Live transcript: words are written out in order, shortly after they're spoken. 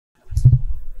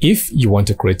If you want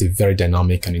to create a very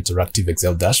dynamic and interactive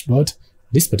Excel dashboard,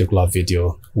 this particular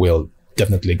video will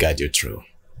definitely guide you through.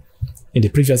 In the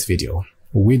previous video,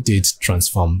 we did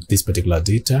transform this particular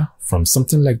data from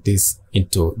something like this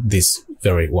into this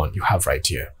very one you have right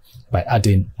here by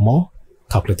adding more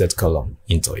calculated column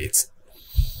into it.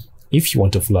 If you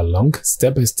want to follow along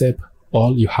step by step,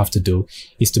 all you have to do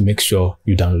is to make sure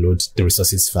you download the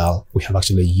resources file we have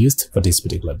actually used for this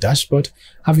particular dashboard,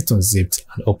 have it unzipped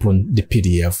and open the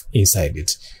PDF inside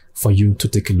it for you to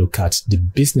take a look at the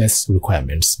business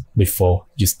requirements before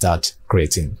you start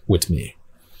creating with me.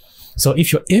 So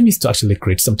if your aim is to actually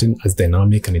create something as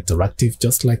dynamic and interactive,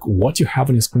 just like what you have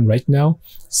on your screen right now,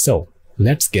 so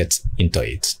let's get into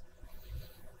it.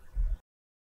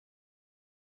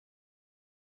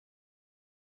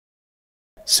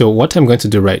 So what I'm going to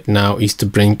do right now is to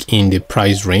bring in the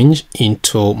price range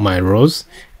into my rows,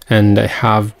 and I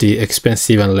have the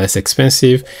expensive and less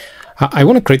expensive. I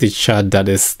want to create a chart that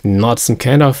is not some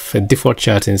kind of a default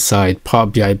chart inside Power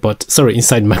BI,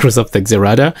 inside Microsoft Excel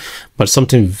rather, but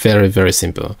something very, very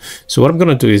simple. So what I'm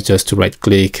going to do is just to right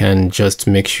click and just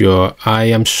make sure I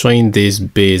am showing this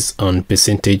based on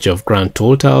percentage of grand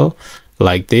total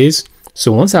like this.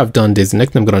 So once I've done this, the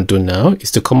next thing I'm going to do now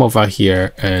is to come over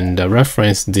here and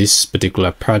reference this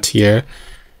particular part here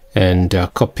and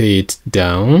copy it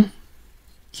down.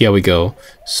 Here we go.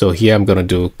 So here I'm going to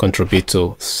do Ctrl V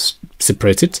to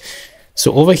separate it.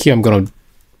 So over here, I'm going to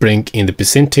bring in the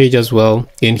percentage as well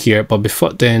in here. But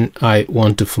before then, I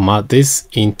want to format this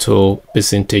into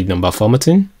percentage number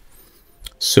formatting.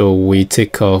 So we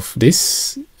take off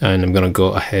this and I'm going to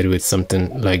go ahead with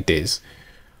something like this.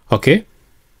 Okay.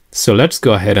 So let's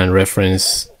go ahead and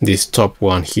reference this top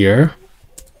one here.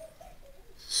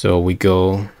 So we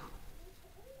go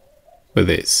with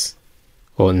this.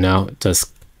 Oh, now it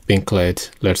has been cleared.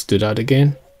 Let's do that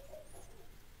again.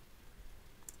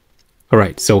 All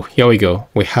right, so here we go.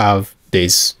 We have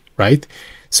this, right?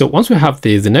 So once we have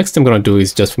this, the next thing I'm going to do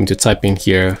is just for me to type in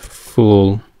here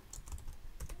full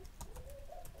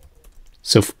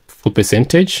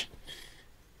percentage.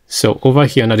 So over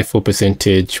here under the full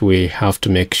percentage, we have to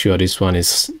make sure this one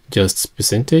is just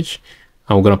percentage.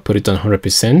 And we're going to put it on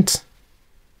 100%.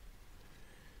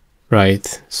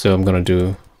 Right, so I'm going to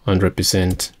do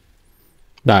 100%.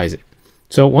 That is it.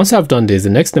 So once I've done this, the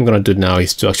next thing I'm going to do now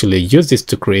is to actually use this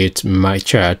to create my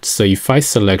chart. So if I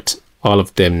select all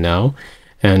of them now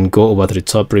and go over to the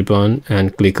top ribbon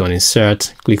and click on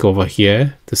insert, click over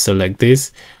here to select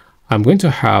this, I'm going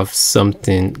to have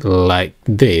something like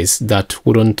this that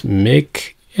wouldn't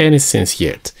make any sense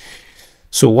yet.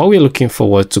 So what we're looking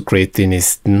forward to creating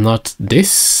is not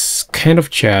this kind of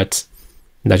chart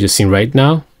that you're seeing right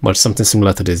now, but something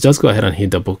similar to this. Just go ahead and hit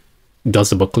double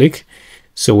click.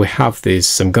 So we have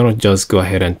this. I'm going to just go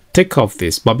ahead and take off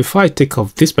this. But before I take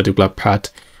off this particular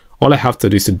part, all I have to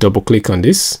do is to double click on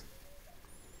this.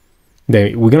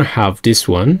 Then we're going to have this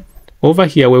one over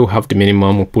here where we have the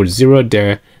minimum. We'll put 0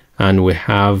 there. And we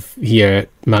have here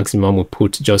maximum, we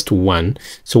put just 1.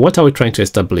 So what are we trying to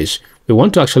establish? We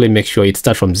want to actually make sure it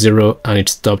starts from 0 and it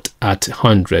stopped at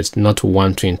 100, not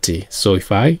 120. So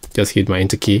if I just hit my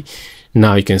enter key,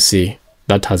 now you can see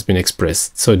that has been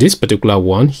expressed. So this particular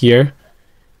one here,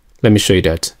 let me show you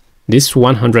that. This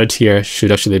 100 here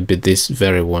should actually be this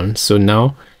very one. So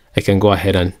now I can go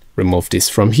ahead and remove this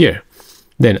from here.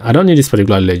 Then I don't need this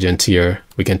particular legend here.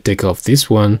 We can take off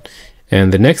this one.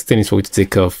 And the next thing is for we to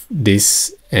take off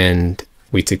this and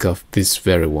we take off this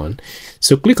very one.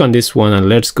 So click on this one and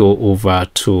let's go over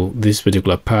to this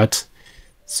particular part.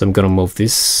 So I'm going to move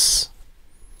this.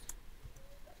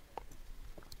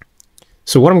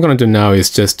 So what I'm going to do now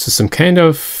is just to some kind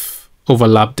of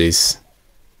overlap this.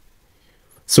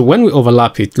 So when we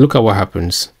overlap it, look at what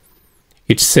happens.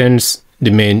 It sends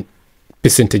the main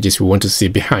percentages we want to see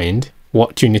behind.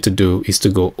 What you need to do is to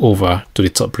go over to the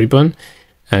top ribbon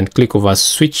and click over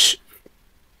switch.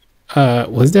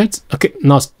 Was that? Okay,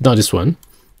 not this one.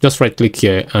 Just right click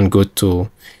here and go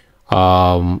to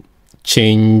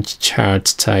change chart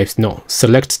types. No,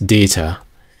 select data.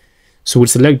 So with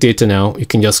select data now, you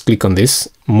can just click on this,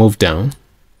 move down.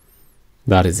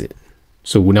 That is it.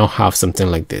 So we now have something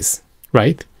like this,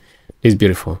 right? It's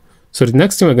beautiful. So the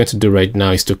next thing we're going to do right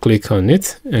now is to click on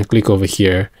it and click over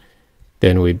here.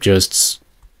 Then we just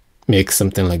make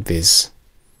something like this.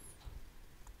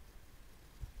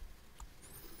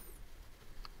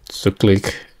 So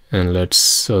click and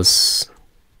let's just,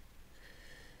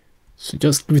 so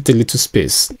just give it a little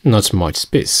space, not much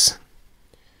space.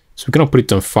 So we're going to put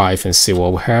it on 5 and see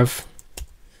what we have.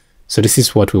 So this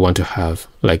is what we want to have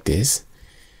like this.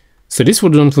 So this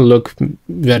wouldn't look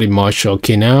very much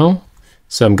okay now.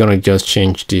 So I'm going to just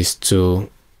change this to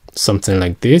something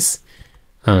like this,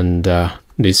 and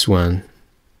this one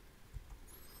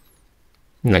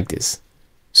like this.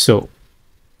 So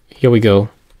here we go.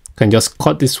 Can just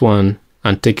cut this one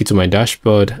and take it to my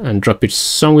dashboard and drop it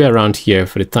somewhere around here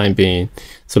for the time being.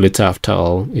 So later, after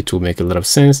all, it will make a lot of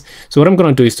sense. So what I'm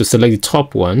going to do is to select the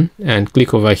top one and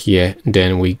click over here.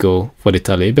 Then we go for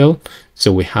data label.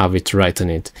 So we have it right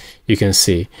on it. You can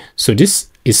see. So this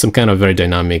is some kind of very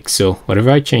dynamic. So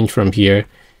whatever I change from here,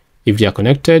 if they are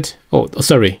connected, oh,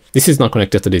 sorry, this is not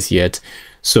connected to this yet.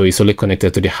 So it's only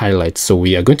connected to the highlights. So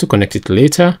we are going to connect it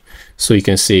later so you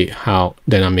can see how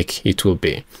dynamic it will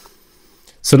be.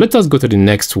 So let us go to the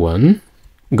next one,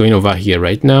 going over here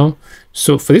right now.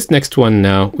 So for this next one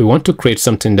now, we want to create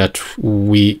something that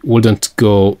we wouldn't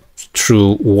go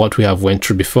through what we have went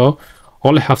through before.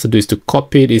 All I have to do is to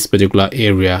copy this particular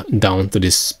area down to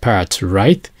this part,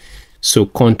 right? So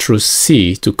Ctrl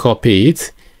C to copy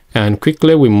it, and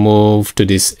quickly we move to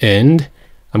this end.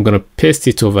 I'm going to paste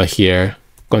it over here,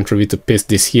 Ctrl V to paste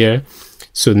this here.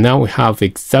 So now we have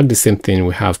exactly the same thing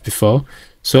we have before.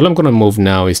 So all I'm going to move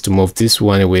now is to move this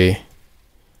one away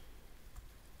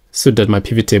so that my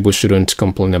pivot table shouldn't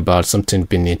complain about something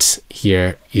beneath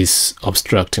here is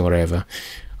obstructing whatever.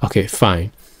 Okay,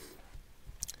 fine.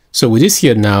 So with this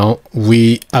here now,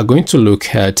 we are going to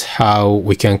look at how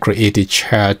we can create a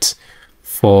chart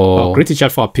for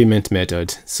our payment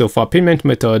method. So for our payment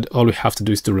method, all we have to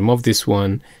do is to remove this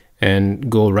one and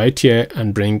go right here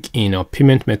and bring in our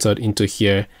payment method into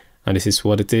here. And this is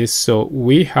what it is. So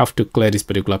we have to clear this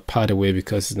particular part away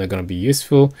because it's not going to be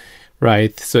useful,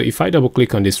 right? So if I double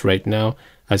click on this right now,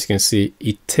 as you can see,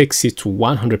 it takes it to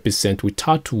 100%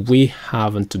 without we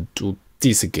having to do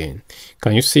this again.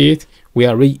 Can you see it? We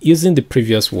are reusing the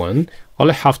previous one. All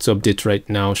I have to update right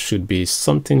now should be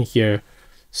something here.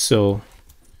 So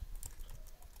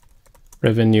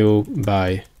revenue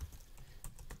by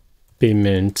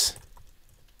payment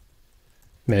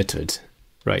method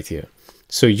right here.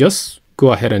 So just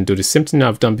go ahead and do the same thing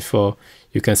I've done before.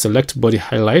 You can select body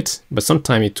highlight, but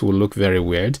sometimes it will look very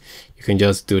weird. You can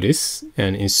just do this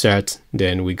and insert.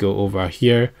 Then we go over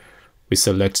here. We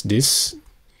select this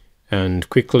and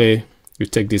quickly you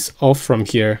take this off from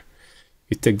here.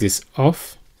 You take this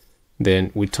off.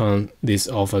 Then we turn this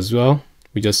off as well.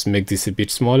 We just make this a bit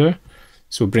smaller.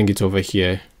 So bring it over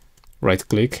here, right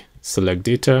click, select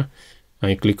data,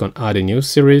 and you click on add a new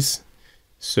series.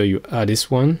 So you add this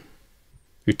one.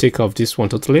 You take off this one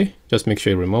totally, just make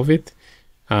sure you remove it.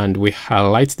 And we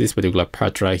highlight this particular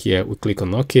part right here. We click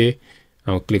on OK,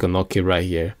 and we click on OK right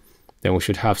here. Then we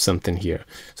should have something here.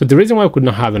 So the reason why we could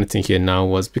not have anything here now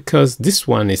was because this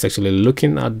one is actually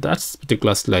looking at that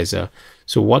particular slicer.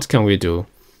 So what can we do?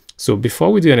 So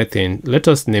before we do anything, let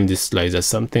us name this slicer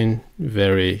something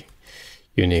very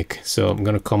unique. So I'm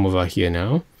going to come over here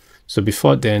now. So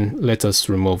before then, let us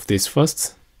remove this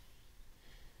first.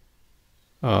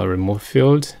 Remove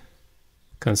field,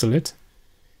 cancel it.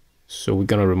 So we're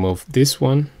gonna remove this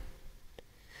one,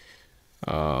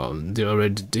 the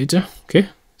already data. Okay,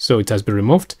 so it has been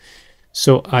removed.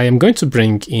 So I am going to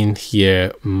bring in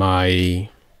here my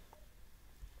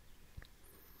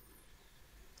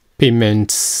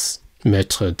payments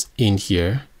method in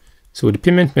here. So with the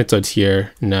payment method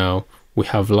here now, we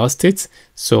have lost it.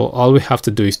 So all we have to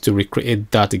do is to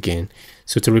recreate that again.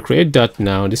 So to recreate that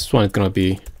now, this one is gonna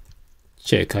be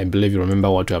check. I believe you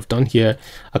remember what we have done here.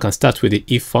 I can start with the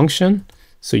if function.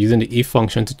 So using the if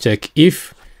function to check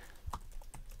if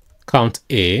count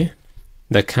A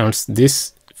that counts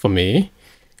this for me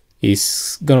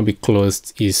is gonna be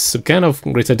closed, is kind of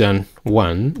greater than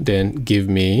 1, then give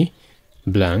me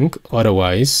blank.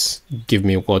 Otherwise, give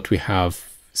me what we have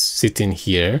sitting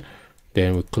here.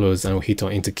 Then we close and we hit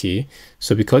our enter key.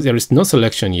 So because there is no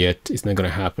selection yet, it's not gonna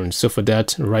happen. So for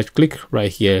that, right click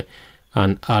right here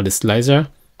and add a slicer.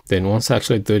 Then once I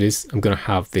actually do this, I'm gonna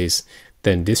have this.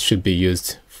 Then this should be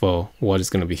used for what is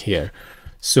gonna be here.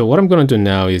 So what I'm gonna do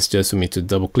now is just for me to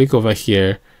double click over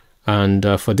here, and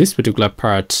for this particular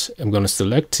part, I'm gonna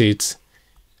select it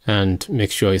and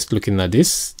make sure it's looking at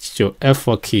this. Your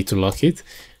F4 key to lock it,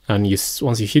 and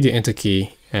once you hit the enter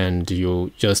key and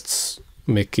you just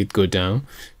make it go down,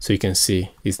 so you can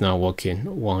see it's now working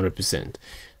 100%.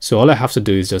 So all I have to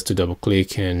do is just to double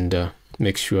click and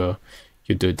make sure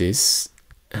you do this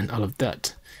and all of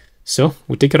that. So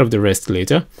we'll take care of the rest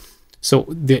later. So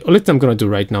the only thing I'm going to do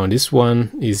right now on this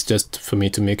one is just for me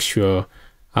to make sure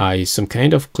I some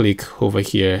kind of click over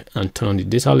here and turn on the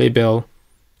data label,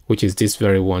 which is this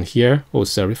very one here. Oh,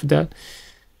 sorry for that.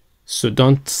 So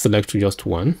don't select just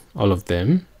one, all of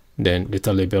them. Then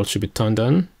data label should be turned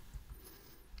on.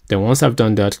 Then once I've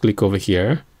done that, click over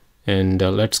here and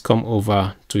let's come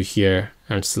over to here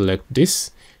and select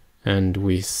this, and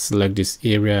we select this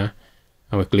area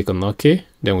and we click on OK.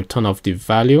 Then we turn off the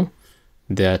value.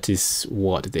 That is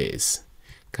what it is.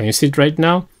 Can you see it right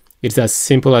now? It's as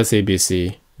simple as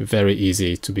ABC, very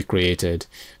easy to be created.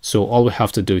 So all we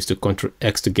have to do is to Ctrl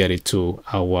X to get it to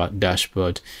our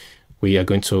dashboard. We are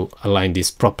going to align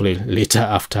this properly later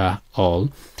after all.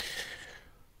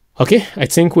 Okay, I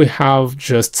think we have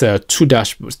just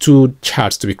two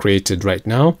charts to be created right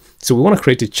now. So we want to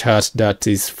create a chart that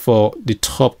is for the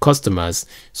top customers,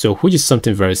 so which is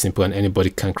something very simple and anybody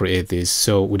can create this.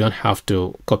 So we don't have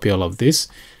to copy all of this.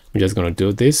 We're just going to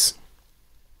do this,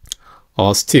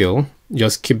 or still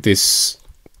just keep this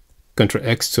Ctrl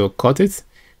X to cut it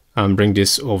and bring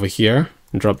this over here,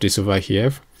 drop this over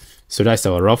here. So that's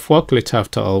our rough work. Later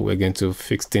after all, we're going to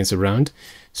fix things around.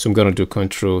 So I'm going to do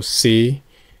Ctrl C.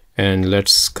 And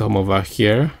let's come over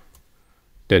here,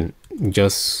 then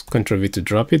just Ctrl V to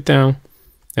drop it down.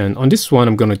 And on this one,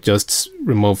 I'm going to just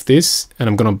remove this, and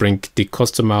I'm going to bring the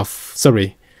customer,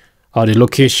 the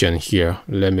location here.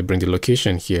 Let me bring the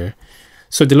location here.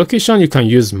 So the location, you can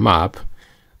use map,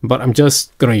 but I'm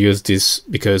just going to use this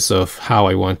because of how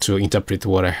I want to interpret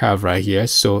what I have right here.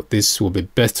 So this will be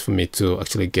best for me to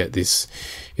actually get this,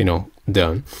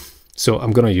 done. So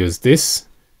I'm going to use this.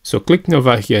 So clicking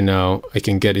over here now, I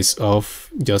can get this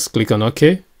off. Just click on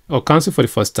OK or cancel for the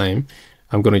first time.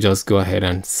 I'm going to just go ahead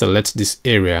and select this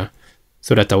area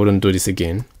so that I wouldn't do this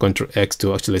again. Ctrl X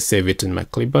to actually save it in my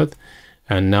clipboard.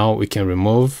 And now we can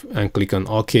remove and click on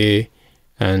OK.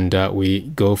 And we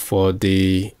go for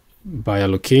the buyer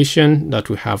location that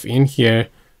we have in here,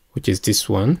 which is this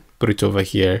one. Put it over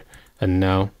here. And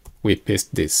now we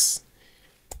paste this.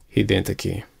 Hit the Enter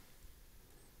key.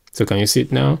 So can you see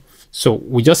it now? So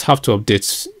we just have to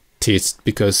update it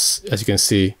because, as you can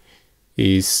see,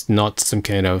 it's not some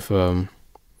kind of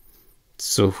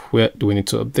so where do we need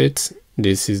to update?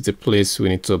 This is the place we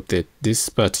need to update. This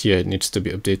part here needs to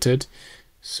be updated.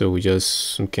 So we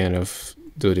just some kind of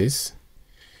do this.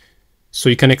 So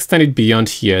you can extend it beyond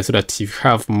here so that if you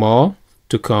have more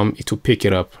to come, it will pick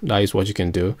it up. That is what you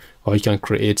can do. Or you can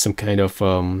create some kind of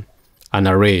an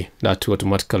array that will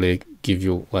automatically give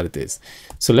you what it is.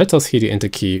 So let us hit the Enter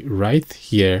key right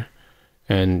here.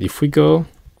 And if we go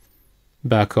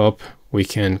back up, we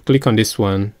can click on this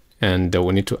one, and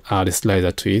we need to add a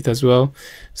slider to it as well.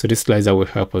 So this slider will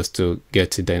help us to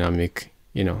get the dynamic,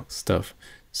 stuff.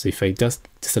 So if I just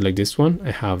select this one,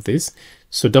 I have this.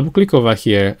 So double click over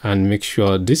here and make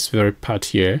sure this very part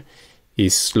here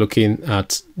is looking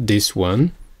at this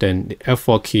one. Then the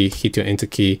F4 key, hit your Enter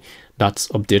key, that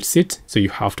updates it. So you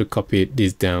have to copy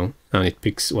this down and it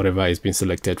picks whatever is being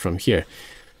selected from here.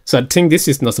 So I think this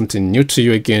is not something new to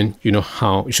you. Again, you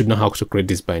should know how to create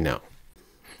this by now.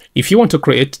 If you want to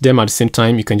create them at the same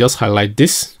time, you can just highlight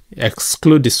this,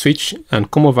 exclude the switch,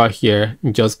 and come over here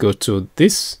and just go to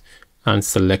this and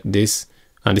select this.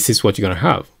 And this is what you're going to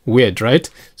have. Weird, right?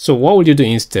 So what will you do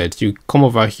instead? You come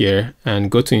over here and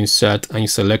go to insert, and you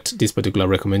select this particular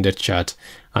recommended chart,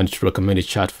 and it will recommend a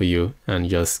chart for you, and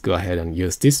just go ahead and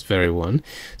use this very one.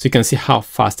 So you can see how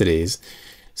fast it is.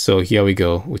 So here we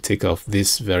go. We take off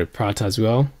this very part as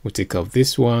well. We take off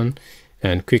this one,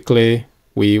 and quickly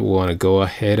we want to go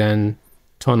ahead and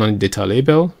turn on data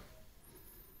label.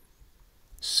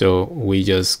 So we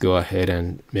just go ahead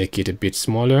and make it a bit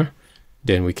smaller.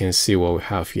 Then we can see what we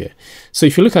have here. So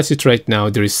if you look at it right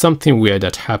now, there is something weird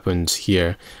that happened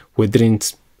here. We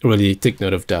didn't really take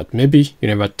note of that. Maybe you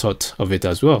never thought of it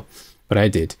as well, but I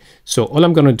did. So all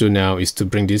I'm going to do now is to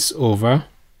bring this over.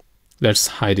 Let's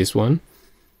hide this one.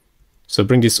 So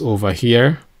bring this over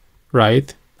here,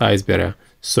 right? That is better.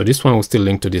 So this one will still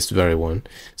link to this very one.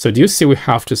 So do you see we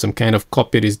have to some kind of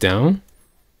copy this down?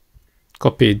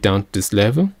 Copy it down to this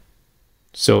level.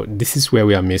 So this is where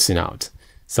we are missing out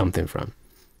something from.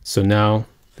 So now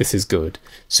this is good.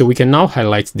 So we can now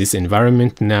highlight this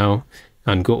environment now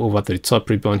and go over to the top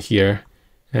ribbon here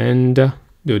and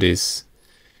do this.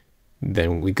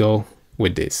 Then we go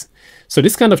with this. So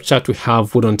this kind of chart we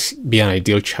have wouldn't be an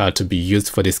ideal chart to be used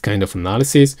for this kind of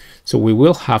analysis. So we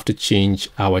will have to change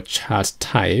our chart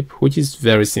type, which is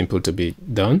very simple to be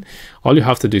done. All you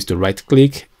have to do is to right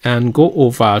click and go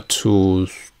over to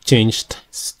change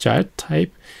chart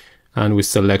type. And we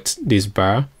select this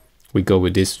bar, we go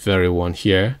with this very one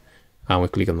here, and we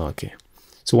click on OK.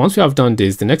 So once we have done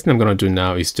this, the next thing I'm going to do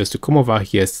now is just to come over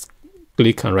here,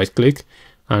 click and right click,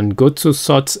 and go to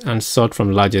sort and sort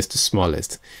from largest to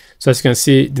smallest. So as you can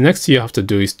see, the next thing you have to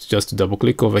do is just to double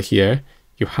click over here.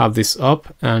 You have this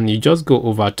up, and you just go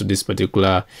over to this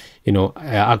particular,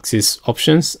 axis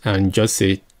options, and just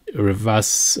say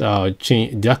reverse,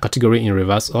 change that category in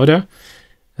reverse order,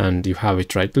 and you have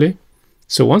it rightly.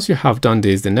 So once you have done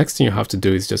this, the next thing you have to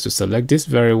do is just to select this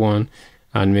very one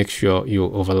and make sure you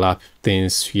overlap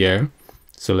things here.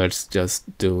 So let's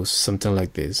just do something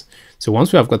like this. So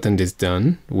once we have gotten this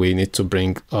done, we need to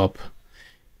bring up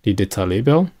the data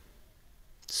label.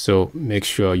 So make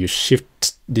sure you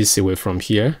shift this away from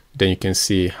here, then you can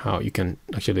see how you can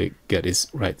actually get this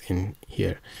right in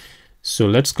here. So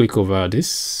let's click over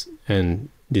this and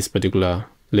this particular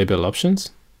label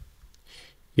options.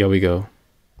 Here we go.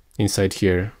 Inside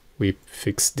here, we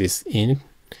fix this in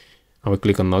and we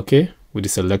click on OK with the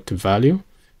select value,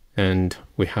 and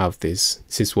we have this.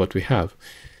 This is what we have.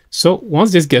 So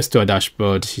once this gets to our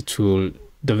dashboard, it will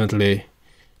definitely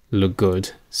look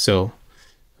good. So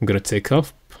I'm going to take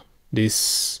off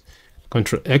this,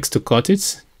 Ctrl X to cut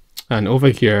it, and over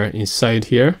here inside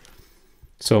here,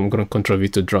 so I'm going to Ctrl V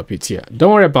to drop it here.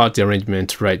 Don't worry about the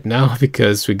arrangement right now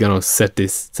because we're going to set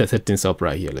things up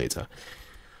right here later.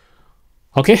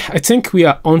 Okay, I think we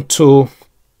are on to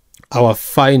our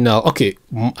final. Okay,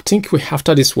 I think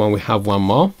after this one we have one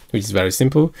more, which is very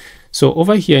simple. So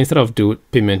over here, instead of do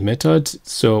payment method,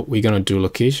 so we're going to do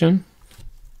location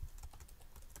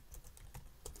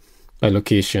by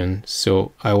location.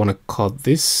 So I want to cut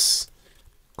this,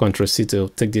 Ctrl C to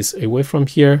take this away from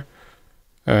here,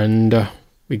 and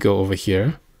we go over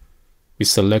here, we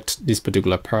select this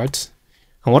particular part,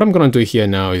 and what I'm going to do here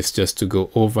now is just to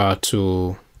go over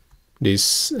to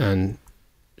this and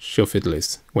show feed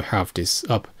list. We have this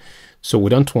up, so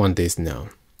we don't want this now.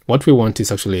 What we want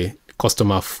is actually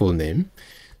customer full name.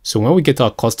 So when we get our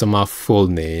customer full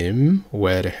name,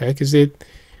 where the heck is it?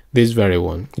 This very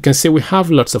one. You can see we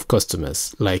have lots of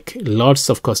customers, like lots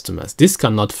of customers. This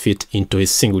cannot fit into a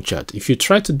single chart. If you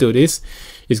try to do this,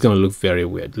 it's going to look very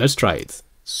weird. Let's try it.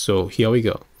 So here we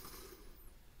go.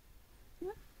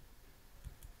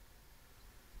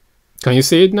 Can you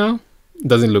see it now? It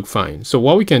doesn't look fine. So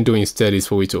what we can do instead is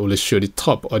for we to only show the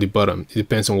top or the bottom. It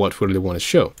depends on what we really want to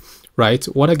show, right?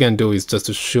 What I can do is just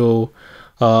to show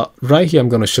right here, I'm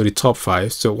going to show the top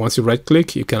 5. So once you right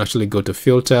click, you can actually go to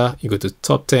filter, you go to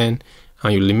top 10,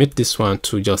 and you limit this one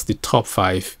to just the top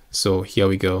 5. So here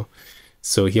we go.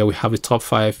 So here we have the top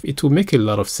 5. It will make a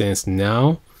lot of sense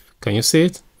now. Can you see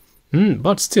it?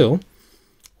 But still,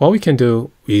 what we can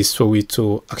do is for we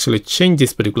to actually change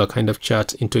this particular kind of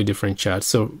chart into a different chart.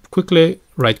 So quickly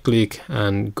right click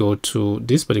and go to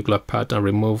this particular part and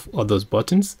remove all those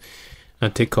buttons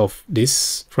and take off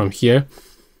this from here.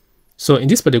 So in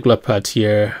this particular part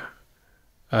here,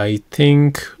 I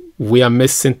think we are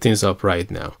messing things up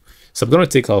right now. So I'm going to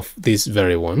take off this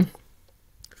very one.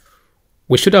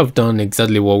 We should have done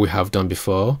exactly what we have done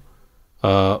before,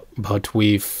 but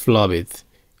we flub it.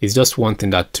 It's just one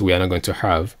thing that we are not going to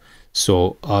have.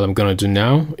 So all I'm going to do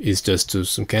now is just do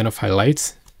some kind of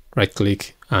highlights, right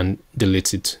click and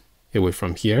delete it away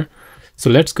from here. So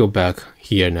let's go back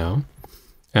here now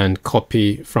and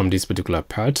copy from this particular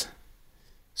part.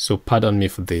 So pardon me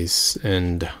for this,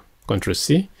 and Ctrl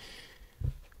C.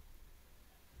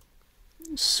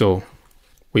 So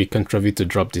we Ctrl V to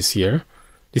drop this here.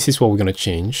 This is what we're going to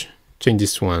change. Change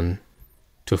this one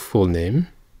to full name.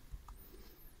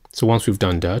 So once we've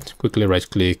done that, quickly right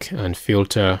click and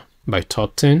filter by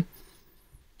top 10.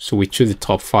 So we choose the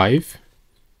top 5.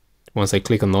 Once I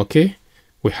click on OK,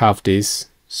 we have this.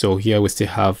 So here we still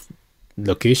have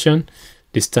location.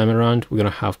 This time around, we're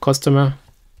going to have customer,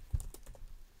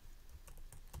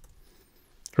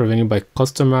 revenue by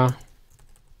customer,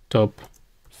 top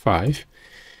 5.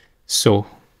 So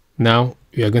now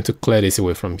we are going to clear this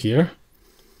away from here.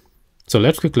 So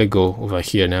let's quickly go over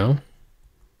here now.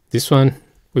 This one,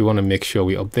 we want to make sure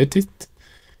we update it.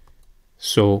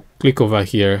 So click over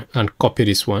here and copy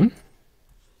this one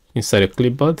inside a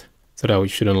clipboard so that we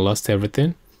shouldn't lost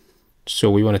everything. So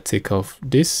we want to take off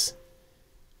this.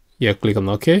 Here, click on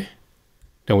OK.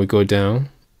 Then we go down.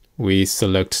 We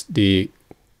select the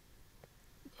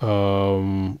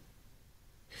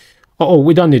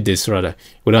we don't need this. Rather,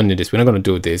 we don't need this. We're not going to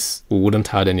do this. We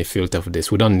wouldn't add any filter for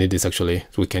this. We don't need this actually.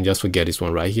 So we can just forget this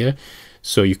one right here.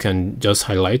 So you can just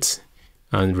highlight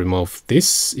and remove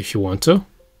this if you want to.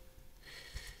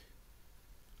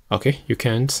 Okay, you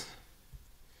can't.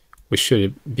 We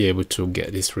should be able to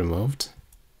get this removed.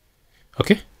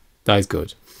 Okay, that is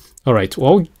good. All right,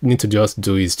 what we need to just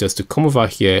do is just to come over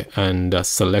here and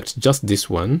select just this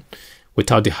one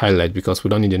without the highlight, because we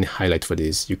don't need any highlight for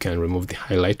this. You can remove the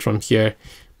highlight from here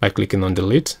by clicking on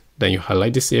delete. Then you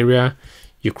highlight this area.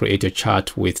 You create a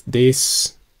chart with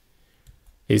this.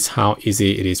 Is how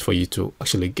easy it is for you to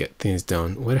actually get things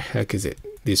done. Where the heck is it?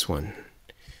 This one.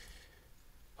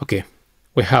 Okay,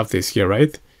 we have this here,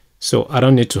 right? So I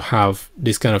don't need to have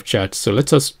this kind of chart. So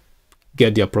let us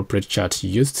get the appropriate chart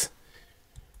used.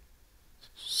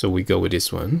 So we go with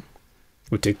this one.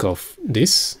 We take off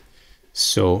this.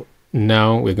 So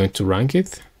now we're going to rank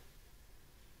it.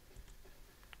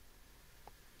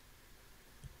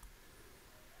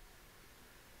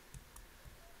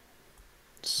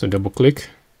 So double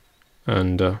click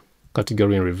and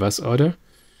category in reverse order.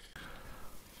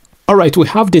 All right, we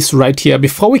have this right here.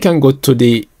 Before we can go to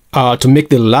the to make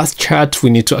the last chart, we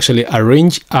need to actually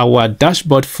arrange our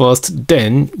dashboard first.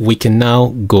 Then we can now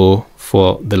go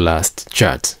for the last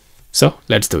chart. So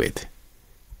let's do it.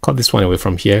 Cut this one away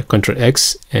from here, Ctrl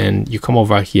X, and you come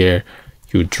over here,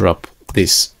 you drop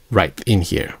this right in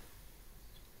here.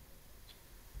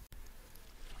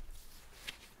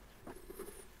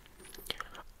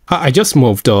 I just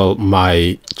moved all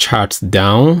my charts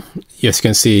down. As you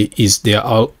can see, they're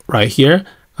all right here,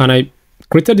 and I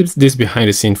created this behind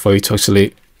the scene for you to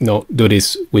actually do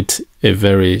this with a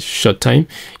very short time.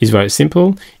 It's very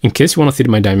simple. In case you want to see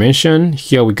my dimension,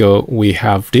 here we go. We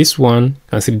have this one. You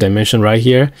can see the dimension right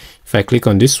here. If I click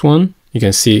on this one, you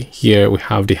can see here we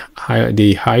have the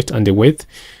height and the width.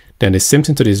 Then the same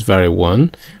thing to this very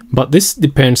one, but this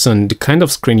depends on the kind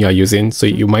of screen you are using. So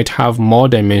you might have more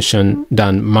dimension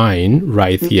than mine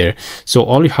right here. So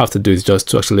all you have to do is just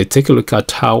to actually take a look at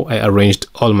how I arranged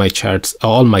all my charts,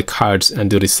 all my cards, and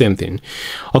do the same thing.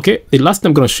 Okay, the last thing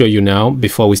I'm going to show you now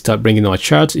before we start bringing our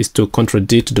charts is to Ctrl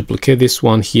D to duplicate this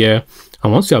one here.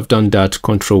 And once you have done that,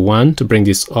 Ctrl 1 to bring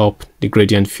this up, the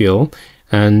gradient fill.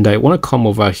 And I want to come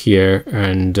over here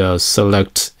and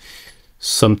select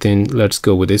something. Let's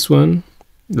go with this one.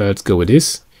 Let's go with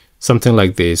this, something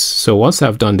like this. So once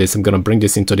I've done this, I'm going to bring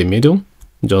this into the middle,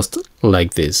 just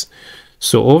like this.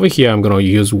 So over here, I'm going to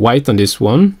use white on this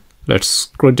one. Let's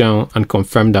scroll down and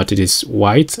confirm that it is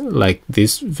white, like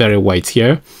this, very white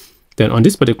here. Then on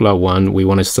this particular one, we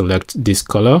want to select this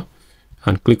color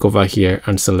and click over here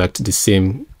and select the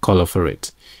same color for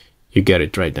it. You get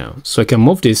it right now. So I can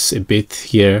move this a bit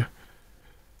here.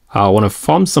 I want to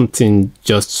form something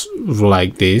just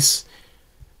like this,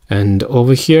 and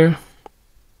over here,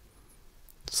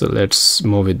 so let's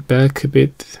move it back a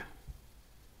bit.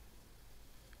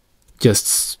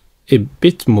 Just a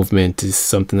bit movement is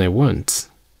something I want.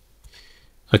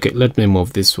 Okay, let me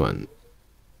move this one.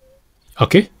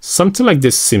 Okay, something like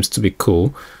this seems to be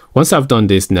cool. Once I've done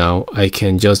this now, I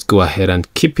can just go ahead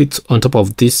and keep it on top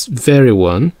of this very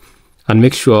one and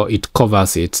make sure it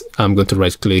covers it. I'm going to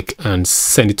right click and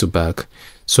send it to back.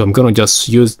 So I'm going to just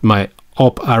use my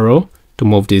up arrow to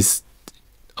move this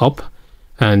up.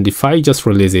 And if I just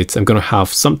release it, I'm going to have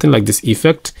something like this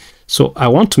effect. So I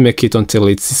want to make it until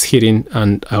it's hidden,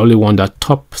 and I only want that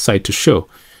top side to show,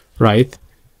 right?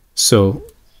 So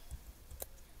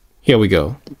here we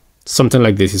go. Something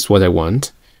like this is what I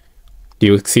want. Do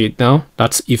you see it now?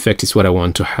 That effect is what I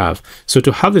want to have. So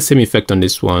to have the same effect on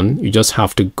this one, you just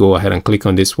have to go ahead and click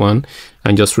on this one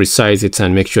and just resize it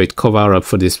and make sure it covers up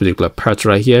for this particular part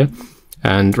right here.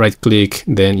 And right click,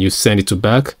 then you send it to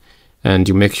back, and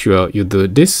you make sure you do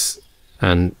this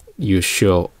and you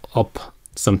show up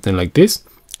something like this.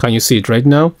 Can you see it right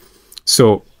now?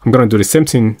 So I'm going to do the same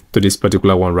thing to this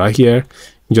particular one right here.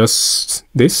 Just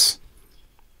this.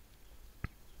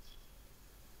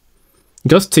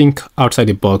 Just think outside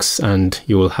the box and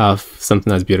you will have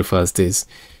something as beautiful as this.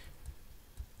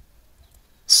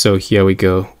 So here we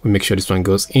go. We make sure this one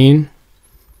goes in.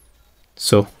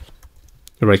 So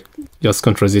right, just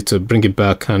Ctrl Z to bring it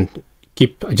back and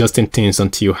keep adjusting things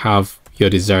until you have your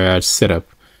desired setup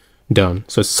done.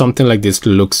 So something like this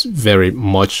looks very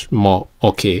much more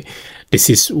okay. This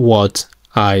is what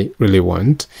I really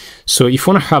want. So if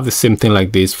you want to have the same thing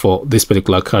like this for this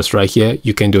particular cards right here,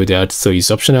 you can do that. So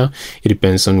it's optional. It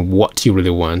depends on what you really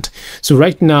want. So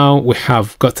right now we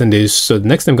have gotten this. So the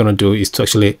next thing I'm going to do is to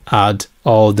actually add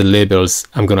all the labels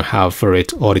I'm going to have for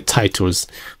it, or the titles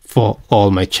for all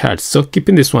my charts. So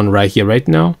keeping this one right here right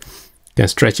now, you can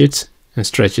stretch it and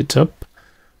stretch it up,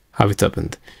 have it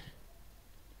opened.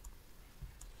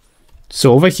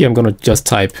 So over here, I'm going to just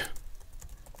type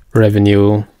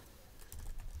revenue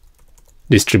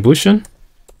distribution.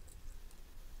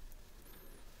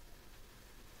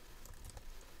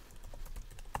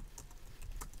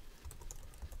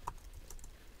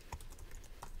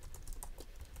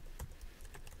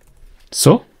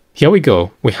 So here we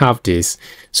go. We have this.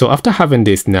 So after having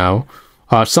this now,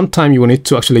 sometime you will need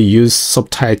to actually use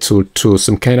subtitle to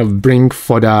some kind of bring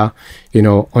further,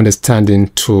 understanding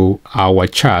to our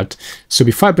chart. So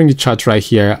before I bring the chart right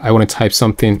here, I want to type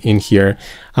something in here,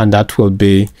 and that will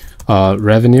be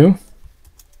revenue.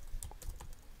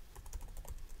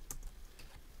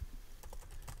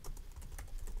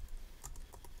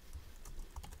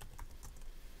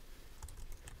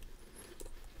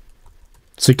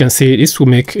 So you can see this will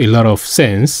make a lot of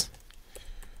sense.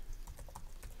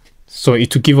 So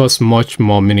it will give us much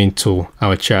more meaning to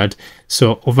our chart.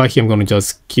 So over here, I'm going to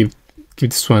just keep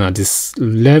this one at this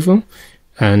level.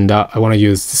 And I want to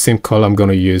use the same color I'm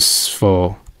going to use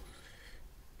for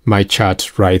my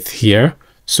chart right here.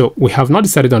 So we have not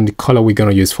decided on the color we're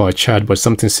going to use for our chart, but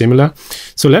something similar.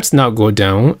 So let's now go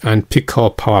down and pick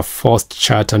up our first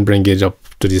chart and bring it up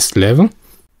to this level.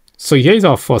 So here is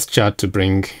our first chart to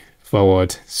bring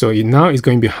forward. So it now is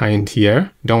going behind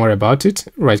here. Don't worry about it.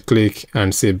 Right click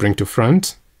and say bring to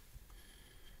front.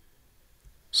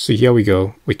 So here we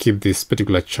go. We keep this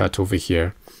particular chart over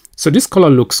here. So this color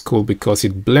looks cool because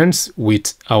it blends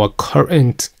with our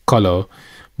current color.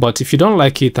 But if you don't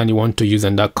like it and you want to use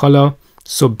another color,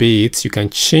 so be it. You can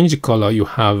change the color you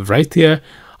have right here.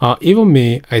 Even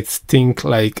me, I think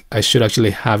like I should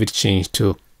actually have it changed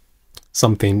to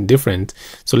something different.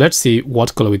 So let's see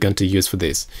what color we're going to use for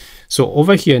this. So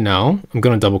over here now, I'm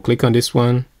going to double click on this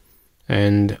one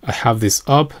and I have this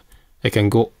up. I can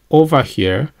go over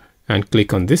here and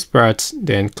click on this part,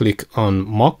 then click on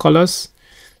more colors.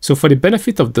 So for the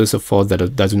benefit of those of us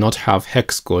that do not have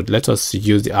hex code, let us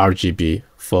use the RGB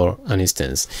for an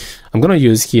instance. I'm going to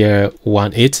use here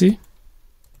 180.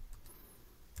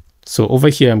 So over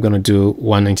here, I'm going to do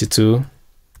 192.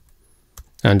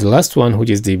 And the last one, which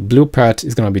is the blue part,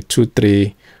 is going to be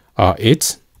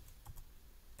 2308.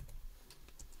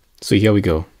 So here we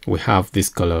go. We have this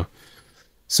color.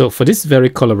 So for this very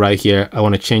color right here, I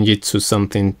want to change it to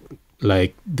something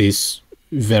like this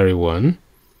very one.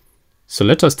 So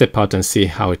let us step out and see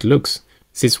how it looks.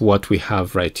 This is what we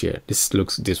have right here. This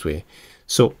looks this way.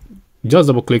 So just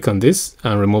double click on this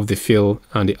and remove the fill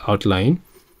and the outline.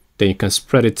 Then you can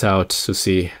spread it out to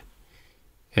see,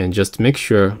 and just make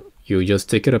sure you just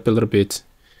take it up a little bit.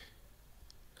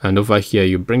 And over here,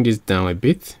 you bring this down a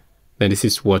bit. Then this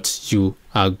is what you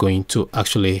are going to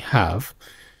actually have.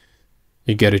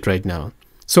 You get it right now.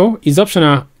 So it's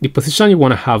optional. The position you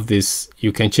want to have this,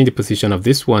 you can change the position of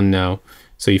this one now.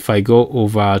 So if I go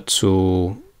over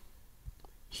to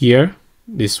here,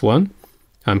 this one,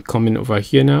 I'm coming over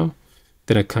here now,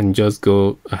 then I can just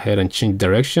go ahead and change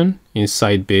direction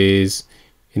inside base,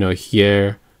 you know,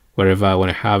 here, wherever I want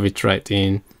to have it right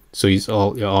in. So it's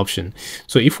all your option.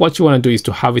 So if what you want to do is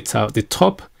to have it at the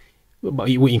top,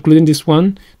 including this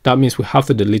one, that means we have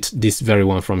to delete this very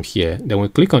one from here. Then we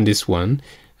click on this one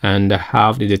and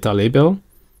have the data label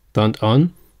turned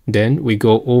on. Then we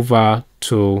go over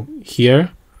to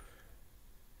here.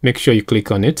 Make sure you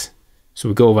click on it. So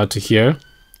we go over to here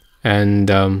and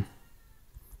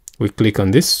we click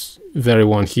on this very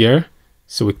one here.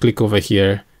 So we click over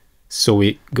here. So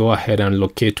we go ahead and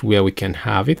locate where we can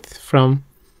have it from.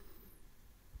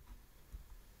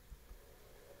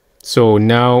 So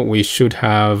now we should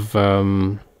have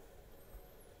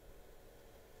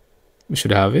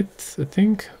it, I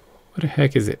think. What the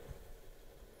heck is it?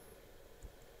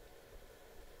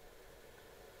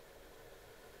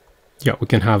 Yeah, we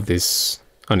can have this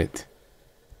on it.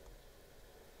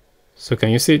 So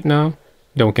can you see it now?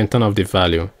 Then we can turn off the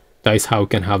value. That is how we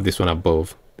can have this one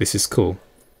above. This is cool.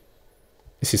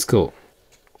 This is cool.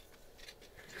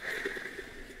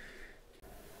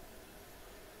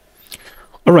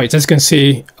 All right, as you can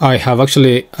see, I have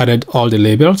actually added all the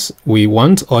labels we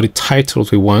want, or the titles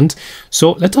we want.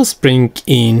 So let us bring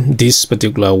in this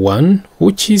particular one,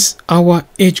 which is our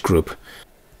age group.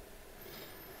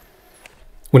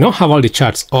 We now have all the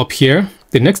charts up here.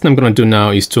 The next thing I'm going to do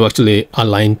now is to actually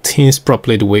align things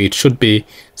properly the way it should be.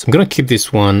 So I'm going to keep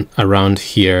this one around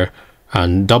here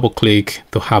and double click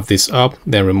to have this up,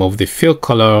 then remove the fill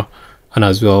color, and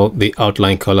as well the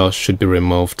outline color should be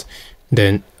removed.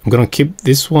 Then I'm going to keep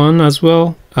this one as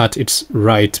well at its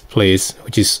right place,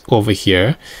 which is over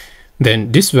here.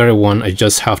 Then this very one, I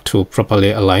just have to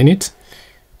properly align it.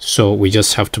 So we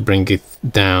just have to bring it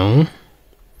down.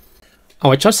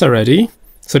 Our charts are ready.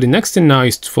 So the next thing now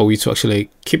is for we to actually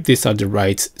keep this at the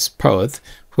right spot,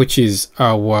 which is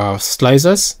our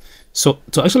slicers. So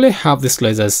to actually have the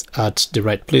slicers at the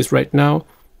right place right now,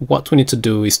 what we need to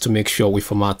do is to make sure we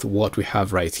format what we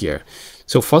have right here.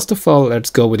 So first of all, let's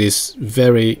go with this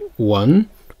very one,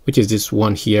 which is this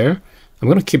one here. I'm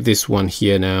going to keep this one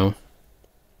here now.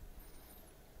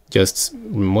 Just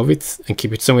remove it and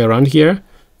keep it somewhere around here.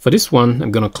 For this one,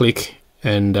 I'm going to click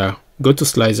and go to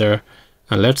slicer,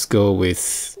 and let's go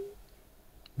with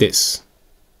this.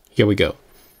 Here we go.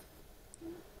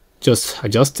 Just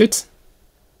adjust it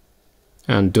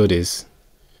and do this.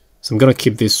 So I'm going to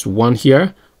keep this one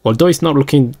here. Although it's not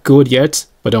looking good yet,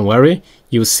 but don't worry,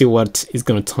 you'll see what it's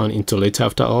going to turn into later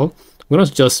after all. I'm going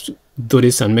to just do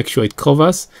this and make sure it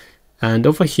covers. And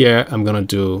over here, I'm going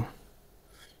to do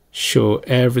show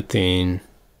everything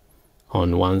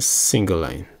on one single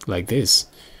line like this.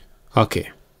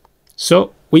 Okay,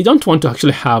 so we don't want to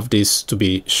actually have this to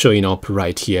be showing up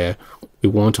right here. We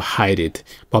want to hide it,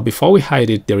 but before we hide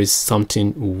it, there is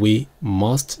something we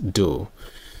must do.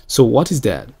 So what is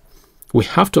that? We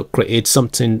have to create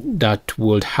something that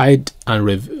will hide and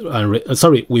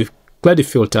we've cleared the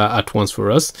filter at once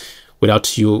for us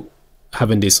without you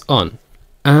having this on.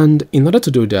 And in order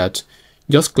to do that,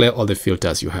 just clear all the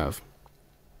filters you have.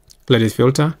 Clear this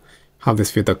filter, have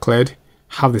this filter cleared,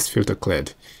 have this filter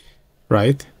cleared,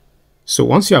 right? So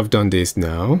once you have done this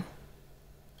now,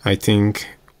 I think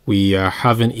we are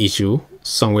having issue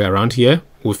somewhere around here.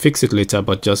 We'll fix it later,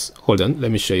 but just hold on.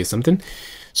 Let me show you something.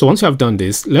 So once you have done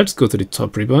this, let's go to the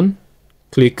top ribbon,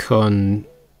 click on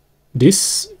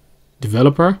this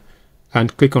developer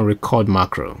and click on record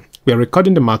macro. We are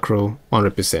recording the macro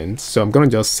 100%. So I'm going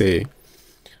to just say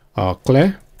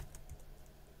clear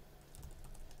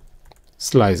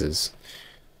slices,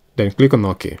 then click on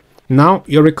OK. Now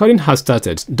your recording has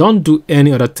started. Don't do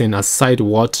any other thing aside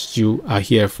what you are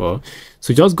here for.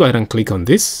 So just go ahead and click on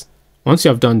this. Once you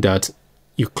have done that,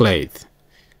 you clear it.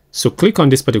 So click on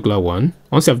this particular one.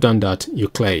 Once you have done that, you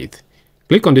clear it.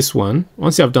 Click on this one.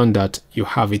 Once you have done that, you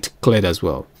have it cleared as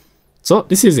well. So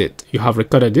this is it. You have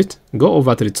recorded it. Go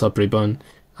over to the top ribbon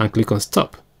and click on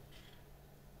stop.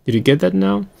 Did you get that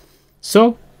now?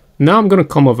 So now I'm going to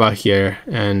come over here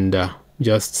and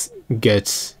just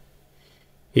get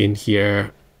in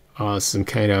here some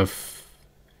kind of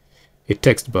a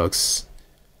text box.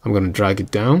 I'm going to drag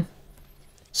it down.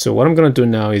 So what I'm going to do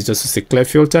now is just to say clear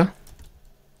filter,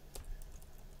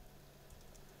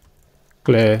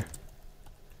 clear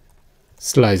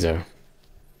slicer.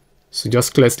 So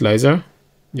just clear slicer,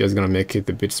 just going to make it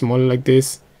a bit smaller like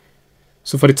this.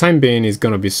 So for the time being, it's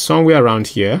going to be somewhere around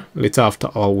here. Later, after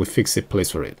all, we fix a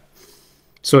place for it.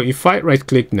 So if I right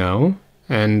click now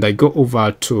and I go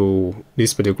over to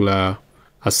this particular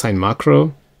assign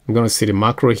macro, I'm going to see the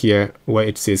macro here where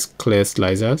it says clear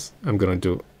slicers. I'm going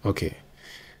to do OK.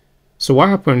 So what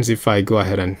happens if I go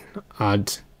ahead and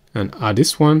add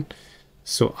this one?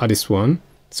 So add this one.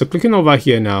 So clicking over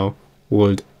here now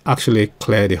would actually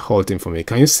clear the whole thing for me.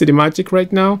 Can you see the magic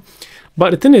right now?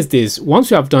 But the thing is this,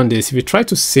 once you have done this, if you try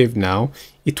to save now,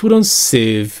 it wouldn't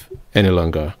save any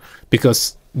longer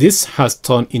because this has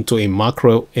turned into a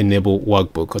macro enabled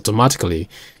workbook automatically.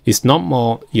 It's not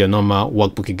more your normal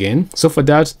workbook again. So for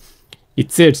that,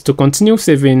 it says to continue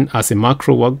saving as a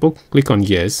macro workbook, click on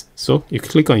yes. So you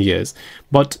click on yes.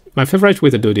 But my favorite way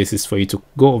to do this is for you to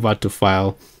go over to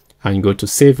file and go to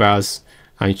save as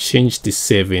and change the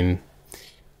saving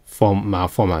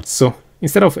format. So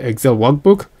instead of Excel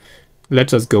workbook,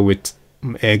 let us go with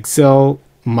Excel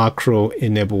macro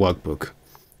enable workbook,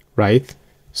 right?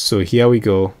 So here we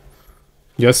go.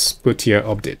 Just put here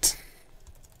updated.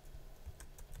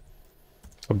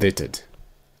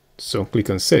 So click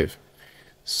on save.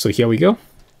 So here we go.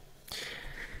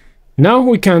 Now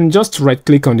we can just right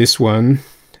click on this one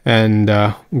and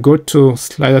go to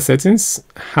slider settings,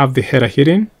 have the header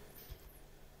hidden,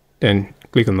 then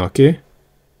click on OK.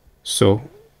 So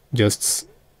just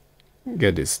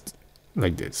get this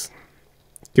like this.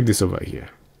 Keep this over here.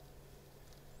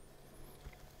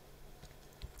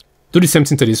 Do the same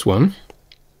thing to this one.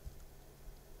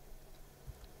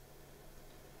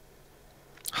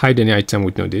 Hide any item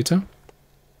with no data.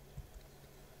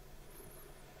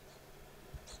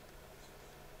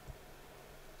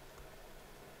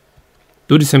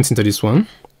 Do the same thing to this one.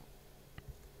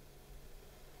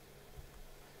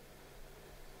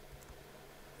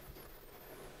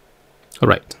 All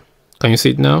right. Can you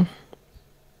see it now?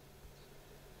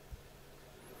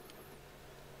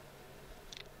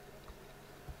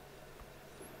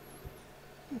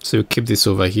 So keep this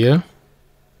over here.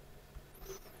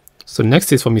 So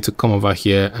next is for me to come over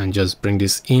here and just bring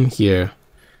this in here.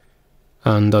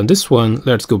 And on this one,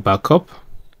 let's go back up,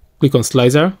 click on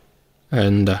slicer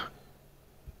and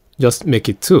just make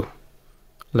it 2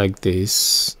 like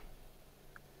this.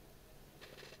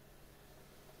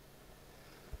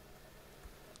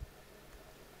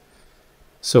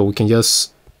 So we can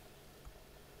just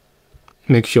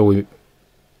make sure we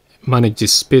manage the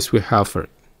space we have for it.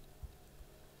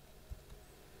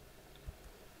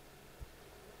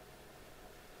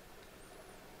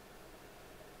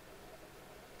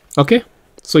 Okay,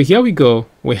 so here we go.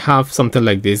 We have something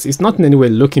like this. It's not in any way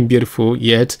looking beautiful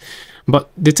yet, but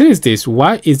the thing is this: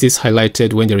 why is this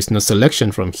highlighted when there is no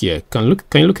selection from here? Can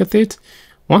you look at it?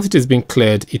 Once it is being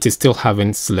cleared, it is still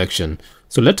having selection.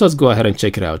 So let us go ahead and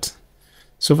check it out.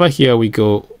 So over here we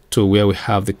go to where we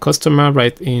have the customer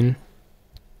right in.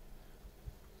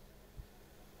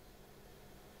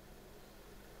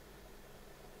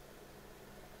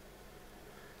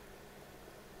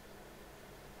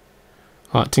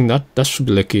 I think that should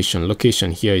be location.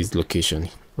 Location here is location,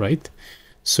 right?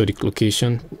 So the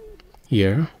location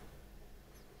here.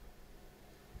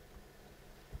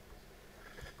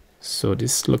 So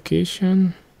this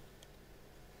location.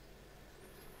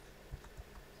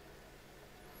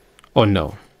 Oh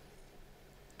no.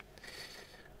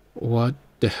 What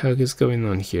the heck is going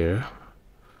on here?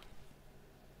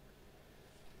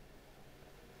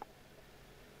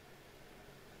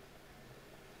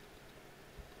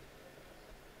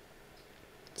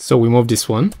 So we move this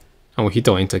one and we hit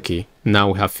our enter key.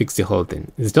 Now we have fixed the whole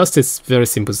thing. It's just a very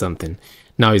simple something.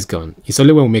 Now it's gone. It's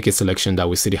only when we make a selection that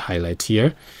we see the highlight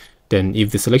here. Then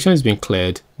if the selection is being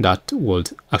cleared, that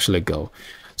would actually go.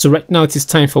 So right now it is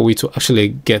time for we to actually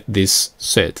get this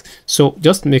set. So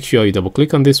just make sure you double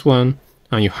click on this one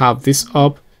and you have this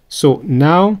up. So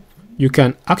now you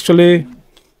can actually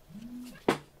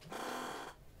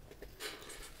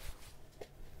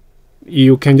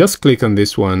just click on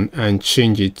this one and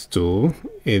change it to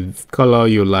a color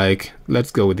you like.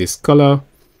 Let's go with this color.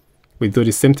 We do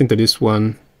the same thing to this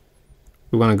one.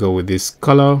 We want to go with this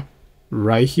color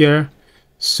right here.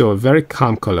 So a very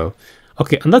calm color.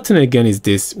 Okay, and that thing again is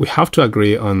this. We have to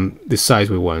agree on the size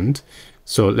we want.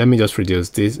 So let me just reduce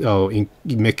this.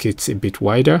 Make it a bit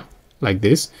wider like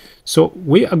this. So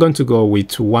we are going to go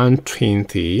with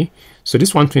 120. So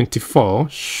this 124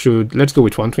 should, let's go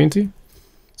with 120.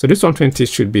 So this 120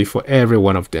 should be for every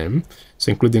one of them.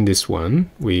 So including this one,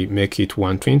 we make it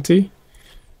 120.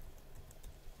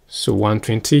 So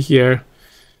 120 here.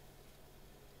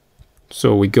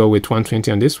 So we go with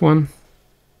 120 on this one.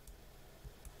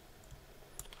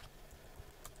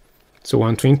 So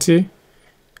 120,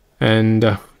 and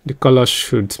the color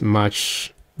should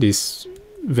match this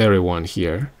very one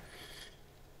here.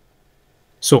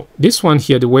 So this one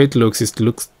here, the way it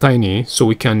looks tiny, so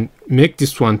we can make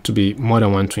this one to be more than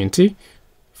 120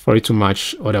 for it to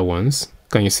match other ones.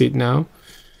 Can you see it now?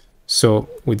 So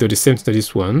we do the same to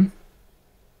this one.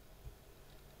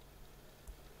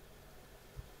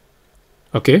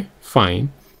 Okay,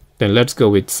 fine. Then let's go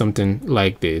with something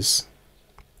like this.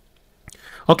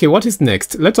 Okay, what is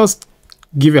next? Let us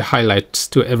give a highlight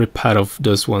to every part of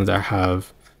those ones that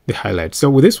have the highlight. So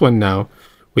with this one now,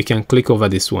 we can click over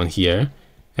this one here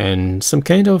and some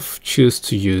kind of choose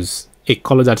to use a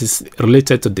color that is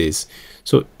related to this.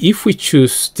 So if we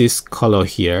choose this color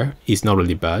here, it's not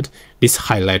really bad. This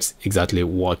highlights exactly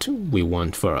what we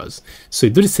want for us. So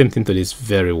do the same thing to this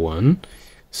very one.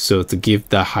 So to give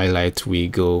that highlight, we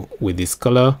go with this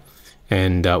color,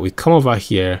 and we come over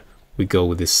here, we go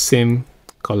with the same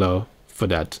color for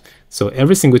that. So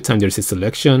every single time there's a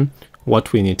selection,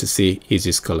 what we need to see is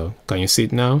this color. Can you see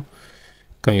it now?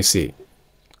 Can you see?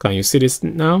 Can you see this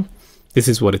now? This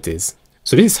is what it is.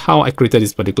 So this is how I created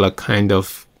this particular kind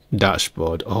of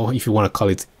dashboard, or if you want to call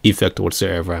it effect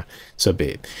whatsoever, so be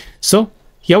it. So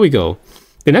here we go.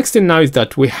 The next thing now is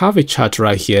that we have a chart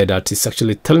right here that is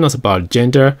actually telling us about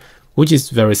gender, which is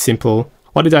very simple.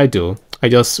 What did I do? I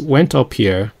just went up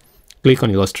here, click on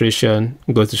illustration,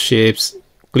 go to shapes,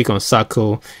 click on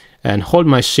circle, and hold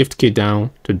my shift key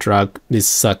down to drag this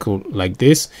circle like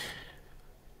this,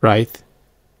 right?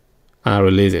 And I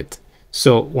release it.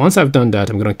 So once I've done that,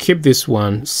 I'm going to keep this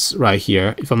one right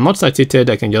here. If I'm not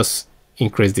saturated, I can just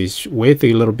increase this width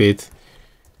a little bit.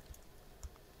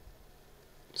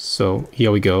 So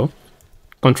here we go.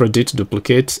 Ctrl D to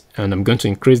duplicate, and I'm going to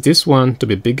increase this one to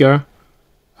be bigger.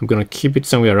 I'm going to keep it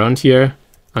somewhere around here,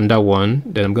 and that one.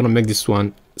 Then I'm going to make this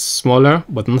one smaller,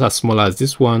 but not as small as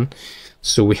this one.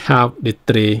 So we have the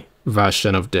 3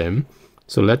 version of them.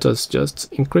 So let us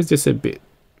just increase this a bit.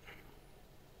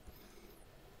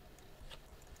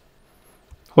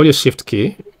 Hold your shift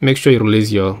key, make sure you release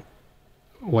your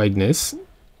wideness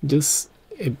just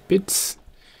a bit.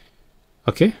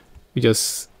 Okay, we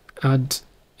just add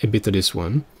a bit to this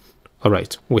one. All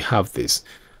right, we have this.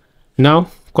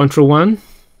 Now Ctrl 1,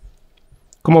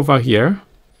 come over here.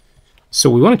 So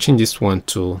we want to change this one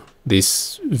to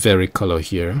this very color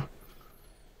here.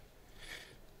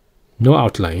 No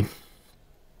outline.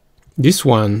 This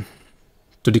one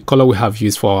to the color we have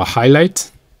used for our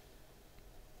highlight.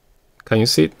 Can you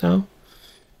see it now?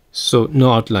 So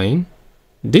no outline.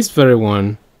 This very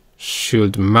one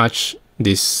should match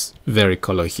this very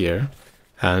color here,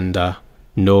 and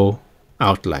no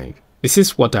outline. This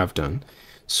is what I've done.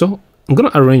 So I'm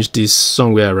going to arrange this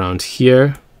somewhere around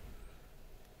here.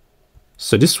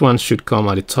 So this one should come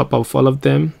at the top of all of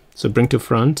them. So bring to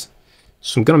front.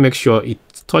 So I'm going to make sure it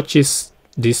touches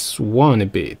this one a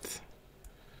bit.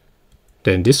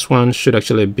 Then this one should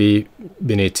actually be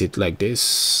beneath it like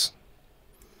this.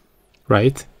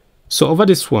 Right? So over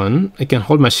this one, I can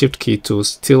hold my shift key to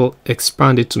still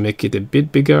expand it to make it a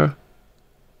bit bigger.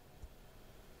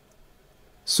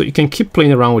 So you can keep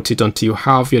playing around with it until you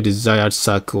have your desired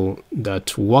circle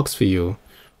that works for you,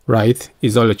 right?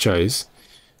 It's all a choice.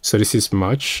 So this is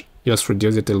much, just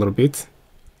reduce it a little bit.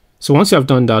 So once you have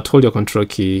done that, hold your control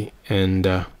key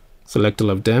and select all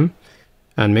of them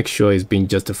and make sure it's being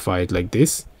justified like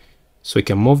this. So you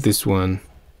can move this one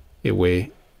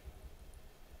away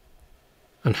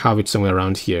and have it somewhere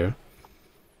around here.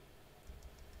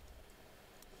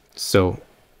 So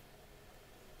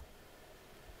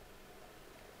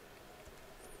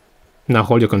now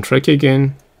hold your control key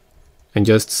again and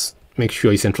just make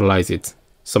sure you centralize it.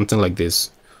 Something like this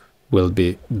will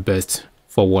be best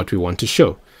for what we want to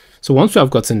show. So once we have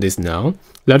gotten this now,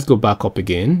 let's go back up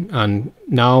again and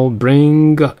now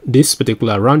bring this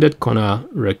particular rounded corner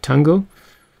rectangle.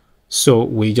 So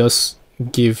we just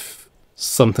give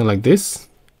something like this.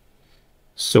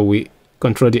 So we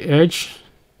control the edge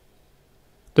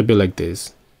to be like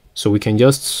this. So we can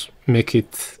just make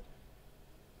it,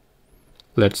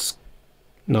 let's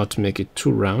not make it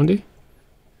too roundy.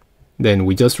 Then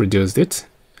we just reduced it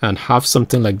and have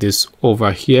something like this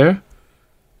over here.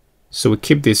 So we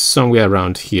keep this somewhere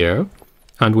around here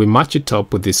and we match it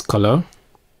up with this color.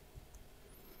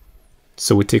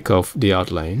 So we take off the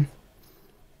outline.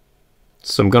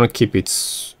 So I'm gonna keep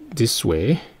it this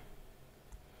way.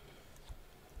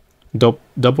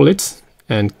 Double it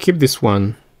and keep this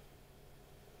one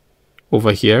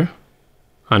over here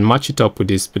and match it up with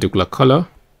this particular color.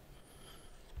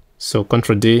 So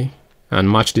Ctrl D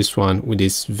and match this one with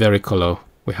this very color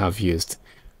we have used.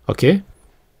 Okay,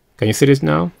 can you see this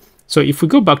now? So if we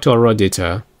go back to our raw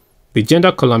data, the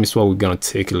gender column is what we're going to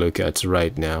take a look at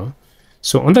right now.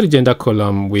 So under the gender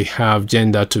column, we have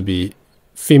gender to be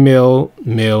female,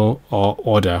 male, or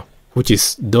other, which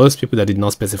is those people that did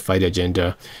not specify their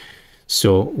gender.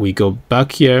 So we go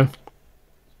back here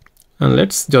and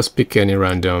let's just pick any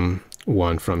random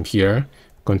one from here,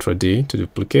 Ctrl D to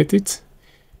duplicate it.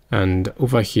 And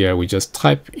over here, we just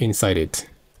type inside it.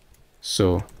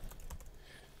 So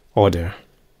order.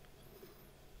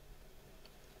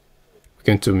 We're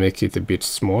going to make it a bit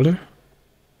smaller.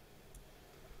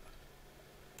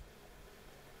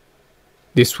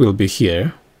 This will be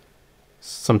here.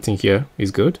 Something here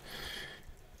is good.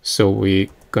 So we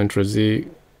Ctrl Z.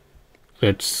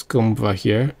 Let's come over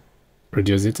here,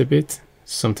 reduce it a bit.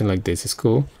 Something like this is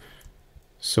cool.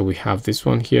 So we have this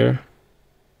one here.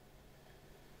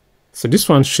 So this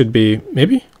one should be,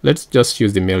 maybe, let's just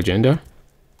use the male gender.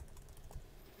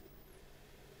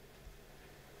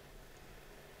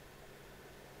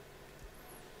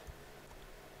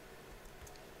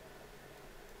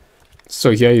 So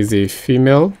here is a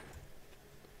female.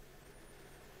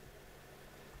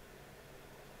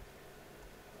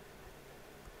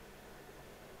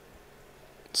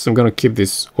 So I'm going to keep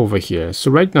this over here. So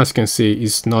right now, as you can see,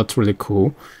 it's not really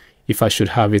cool if I should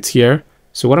have it here.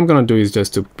 So what I'm going to do is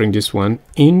just to bring this one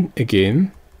in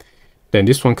again. Then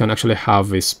this one can actually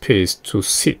have a space to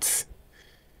sit.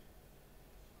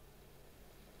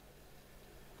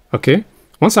 Okay,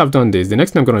 once I've done this, the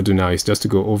next thing I'm going to do now is just to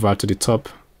go over to the top,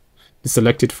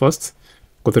 select it first,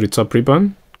 go to the top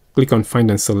ribbon, click on find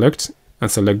and select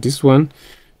this one.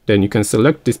 Then you can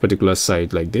select this particular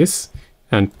side like this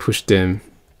and push them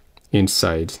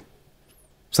inside.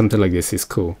 Something like this is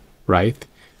cool, right?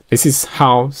 This is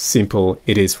how simple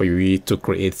it is for you to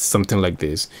create something like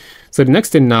this. So the next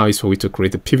thing now is for we to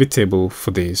create a pivot table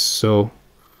for this. So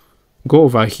go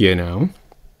over here now.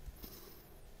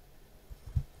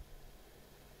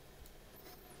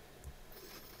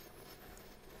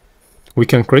 We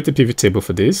can create a pivot table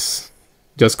for this.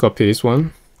 Just copy this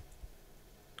one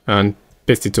and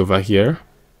paste it over here.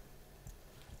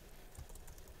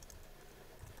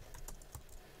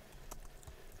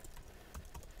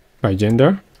 By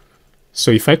gender.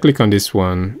 So if I click on this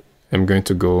one, I'm going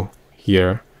to go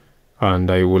here and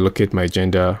I will locate my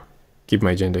gender, keep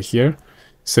my gender here.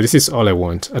 So this is all I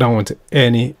want. I don't want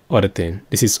any other thing.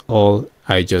 This is all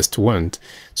I just want.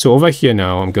 So over here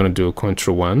now, I'm going to do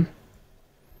Ctrl 1.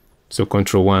 So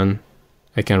Ctrl 1,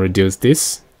 I can reduce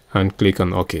this and click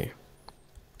on OK.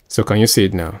 So can you see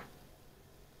it now?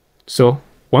 So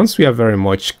once we are very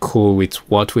much cool with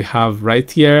what we have right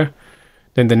here,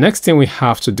 then the next thing we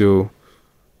have to do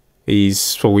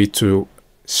is for we to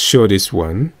show this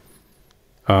one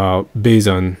based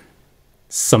on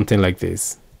something like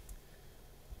this.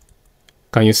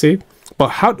 Can you see? But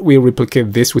how do we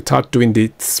replicate this without doing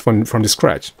this from the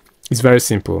scratch? It's very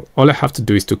simple. All I have to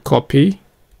do is to copy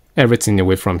everything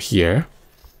away from here.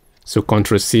 So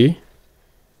Ctrl C,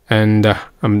 and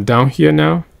I'm down here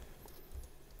now,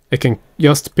 I can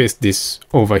just paste this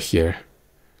over here.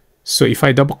 So if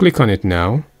I double click on it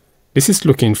now, this is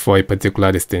looking for a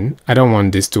particular thing. I don't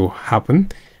want this to happen.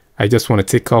 I just want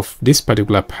to take off this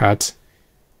particular part.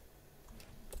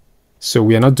 So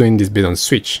we are not doing this based on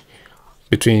switch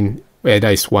between whether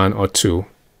it's 1 or 2.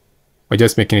 We're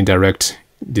just making it direct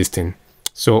this thing.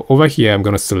 So over here, I'm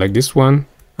going to select this one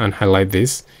and highlight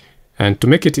this. And to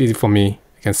make it easy for me,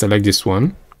 I can select this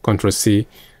one, Ctrl C,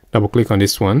 double click on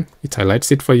this one. It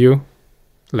highlights it for you.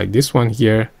 Like this one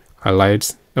here,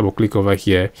 highlights, double click over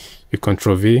here. You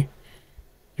Ctrl V,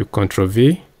 you Ctrl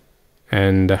V,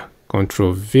 and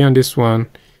Ctrl V on this one.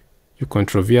 You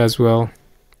Ctrl V as well.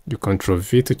 You Ctrl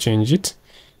V to change it.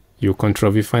 You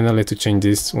Ctrl V finally to change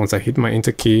this. Once I hit my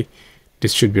enter key,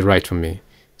 this should be right for me.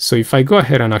 So if I go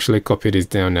ahead and actually copy this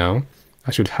down now,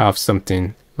 I should have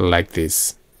something like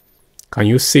this. Can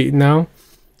you see it now?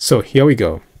 So here we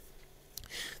go.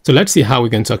 So let's see how we're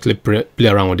going to actually play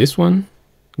around with this one.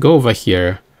 Go over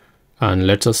here and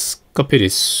let us copy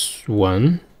this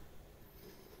one.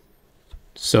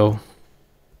 So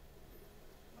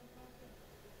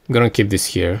I'm going to keep this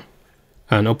here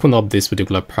and open up this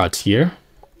particular part here.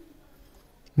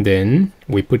 Then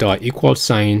we put our equal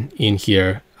sign in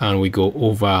here and we go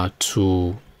over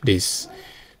to this.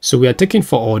 So we are taking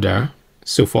for order.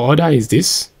 So for order is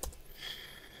this.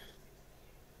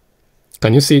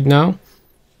 Can you see it now?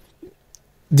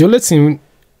 The only thing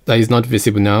that is not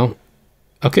visible now.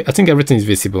 Okay, I think everything is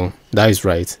visible. That is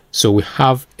right. So we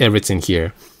have everything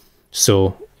here.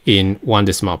 So in one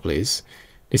decimal place.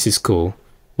 This is cool.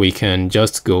 We can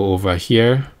just go over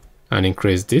here and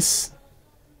increase this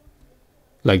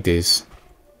like this.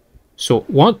 So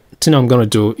one thing I'm going to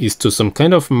do is to some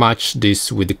kind of match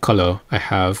this with the color I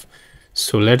have.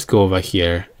 So let's go over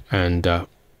here and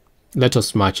let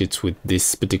us match it with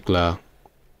this particular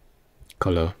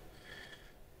color.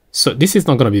 So this is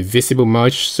not going to be visible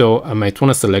much, so I might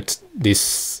want to select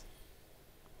this,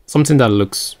 something that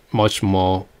looks much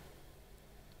more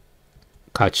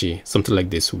catchy. Something like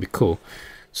this would be cool.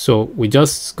 So we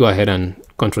just go ahead and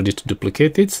Ctrl D to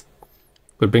duplicate it.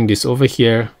 We bring this over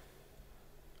here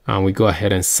and we go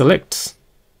ahead and select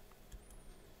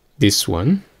this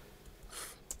one.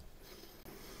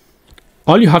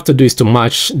 All you have to do is to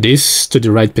match this to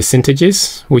the right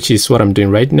percentages, which is what I'm doing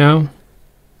right now.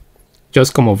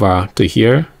 Just come over to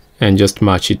here and just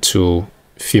match it to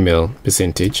female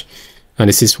percentage. And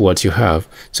this is what you have.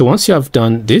 So once you have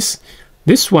done this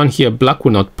one here, black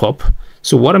will not pop.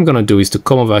 So what I'm going to do is to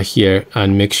come over here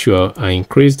and make sure I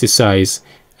increase the size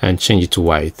and change it to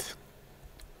white.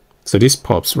 So this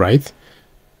pops, right?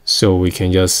 So we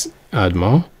can just add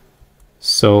more.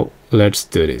 So let's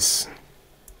do this.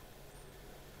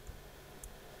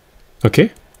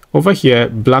 Okay, over here,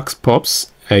 black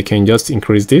pops. I can just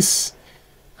increase this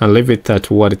and leave it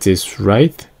at what it is,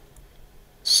 right?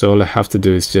 So all I have to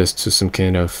do is just to some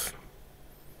kind of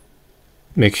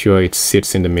make sure it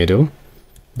sits in the middle.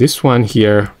 This one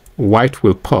here, white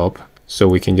will pop, so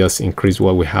we can just increase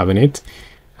what we have in it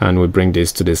and we bring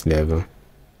this to this level.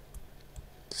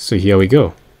 So here we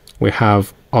go. We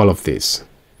have all of this.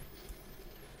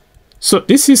 So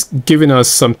this is giving us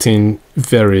something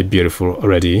very beautiful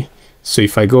already. So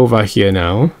if I go over here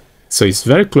now, so it's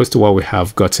very close to what we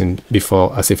have gotten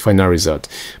before as a final result.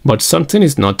 But something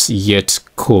is not yet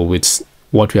cool with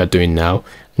what we are doing now.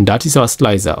 And that is our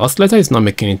slicer. Our slicer is not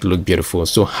making it look beautiful.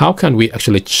 So how can we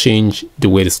actually change the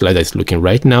way the slicer is looking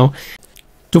right now?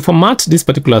 To format this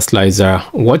particular slicer,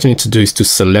 what you need to do is to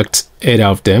select either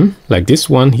of them, like this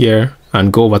one here,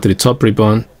 and go over to the top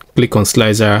ribbon, click on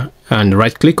slicer, and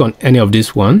right click on any of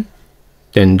this one,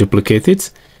 then duplicate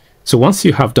it. So once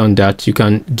you have done that, you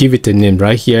can give it a name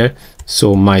right here.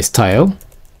 So my style.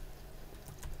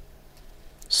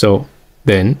 So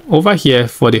then over here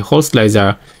for the whole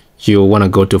slicer, you want to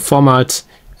go to format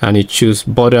and you choose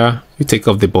border. You take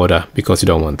off the border because you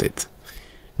don't want it.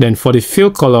 Then for the fill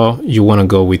color, you want to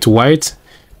go with white.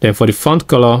 Then for the font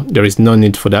color, there is no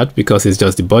need for that because it's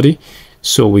just the body.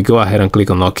 So we go ahead and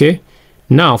click on OK.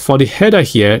 Now for the header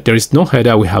here, there is no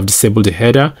header. We have disabled the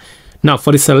header. Now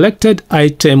for the selected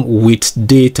item with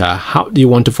data, how do you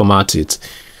want to format it?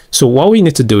 So what we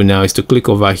need to do now is to click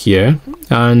over here,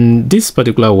 and this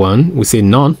particular one, we say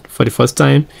none for the first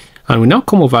time. And we now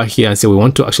come over here and say we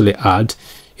want to actually add,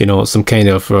 you know, some kind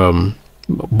of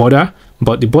border,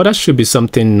 but the border should be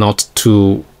something not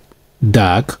too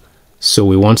dark. So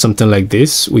we want something like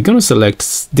this. We're going to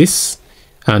select this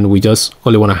and we just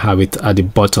only want to have it at the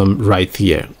bottom right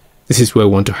here. This is where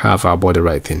we want to have our border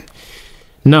right in.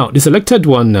 Now the selected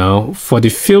one, now for the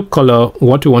fill color,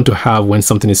 what we want to have when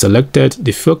something is selected,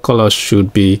 the fill color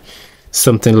should be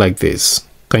something like this.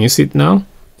 Can you see it now?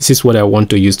 This is what I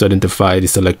want to use to identify the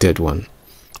selected one,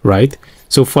 right?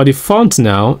 So for the font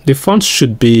now, the font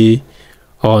should be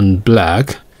on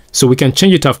black. So we can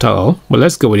change it after all, but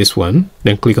let's go with this one,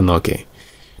 then click on OK.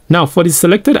 Now for the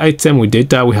selected item with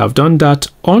data, we have done that.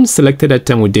 On selected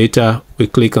item with data, we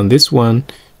click on this one,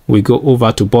 we go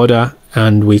over to border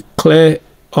and we clear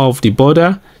off the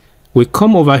border. We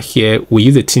come over here, we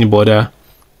use a thin border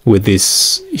with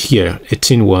this here, a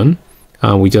thin one,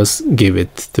 and we just give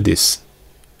it to this,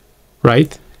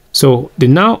 right? So the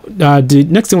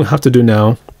next thing we have to do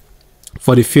now,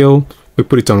 for the fill, we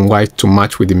put it on white to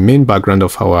match with the main background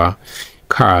of our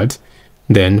card.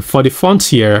 Then for the font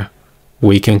here,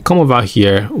 we can come over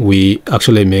here, we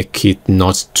actually make it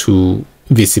not too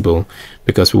visible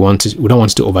because we don't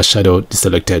want it to overshadow the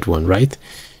selected one, right?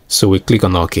 So we click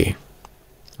on OK,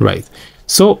 right?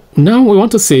 So now we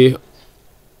want to say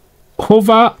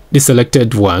hover the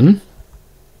selected one,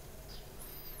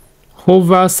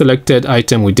 hover selected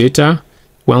item with data.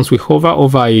 Once we hover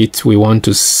over it, we want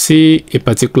to see a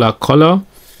particular color,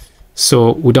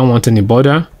 so we don't want any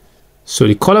border. So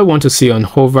the color we want to see on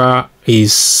hover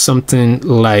is something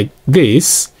like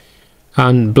this,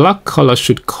 and black color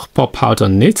should pop out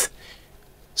on it,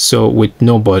 so with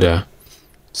no border.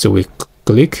 So we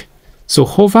click. So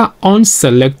hover on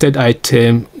selected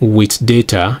item with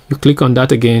data, you click on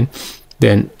that again,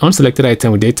 then on selected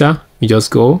item with data, you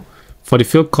just go for the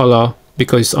fill color.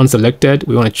 Because it's unselected,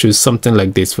 we want to choose something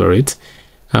like this for it.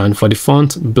 And for the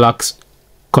font, black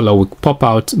color will pop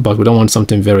out, but we don't want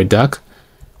something very dark.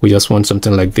 We just want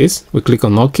something like this. We click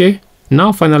on OK.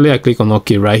 Now finally I click on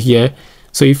OK right here.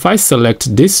 So if I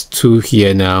select this two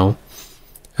here now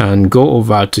and go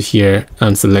over to here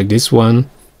and select this one,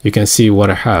 you can see what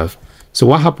I have. So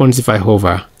what happens if I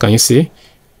hover? Can you see?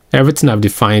 Everything I've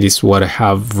defined is what I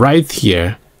have right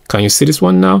here. Can you see this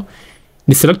one now?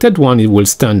 The selected one, it will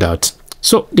stand out.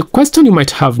 So the question you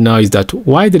might have now is that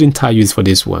why didn't I use it for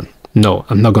this one? No,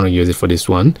 I'm not going to use it for this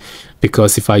one,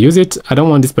 because if I use it, I don't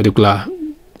want this particular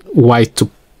white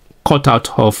to cut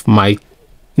out of my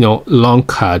long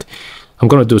card. I'm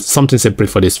going to do something separate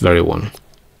for this very one.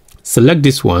 Select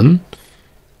this one.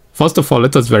 First of all,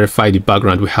 let us verify the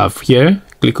background we have here.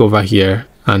 Click over here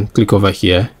and click over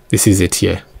here. This is it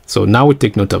here. So now we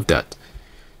take note of that.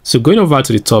 So going over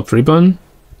to the top ribbon,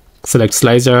 select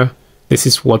slicer. This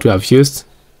is what we have used.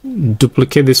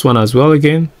 Duplicate this one as well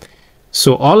again.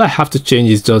 So all I have to change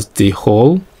is just the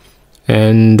hole,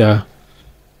 and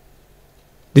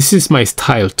this is my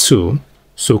style too.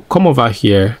 So come over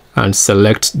here and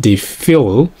select the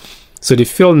fill. So the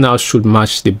fill now should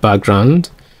match the background,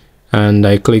 and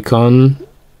I click on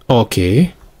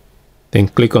OK, then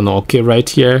click on OK right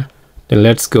here. Then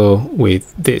let's go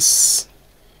with this.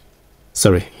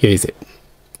 Sorry, here is it.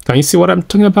 Can you see what I'm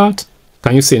talking about?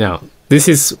 Can you see now? This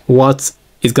is what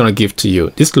it's gonna give to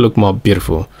you. This will look more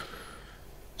beautiful.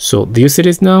 So do you see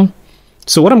this now?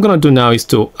 So what I'm gonna do now is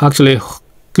to actually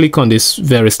click on this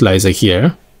very slicer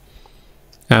here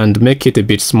and make it a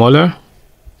bit smaller.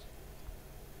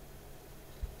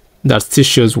 That still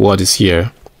shows what is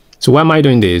here. So why am I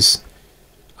doing this?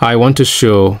 I want to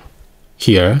show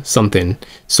here something.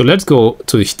 So let's go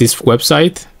to this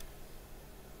website.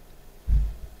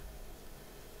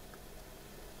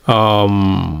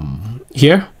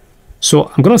 Here,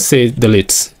 so I'm gonna say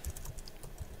delete.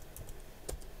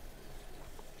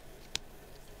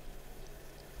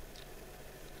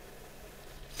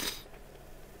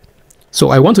 So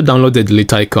I want to download the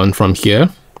delete icon from here.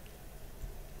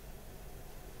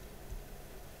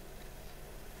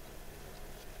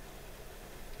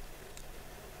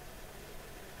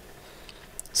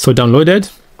 So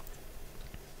downloaded.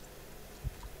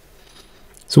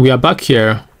 So we are back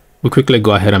here. We quickly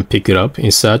go ahead and pick it up,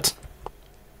 insert.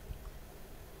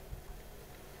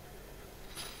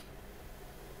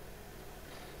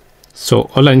 So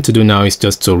all I need to do now is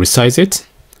just to resize it.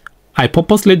 I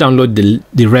purposely download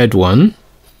the red one.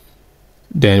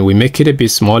 Then we make it a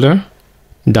bit smaller.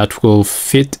 That will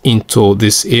fit into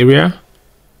this area.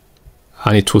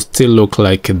 And it will still look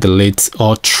like a delete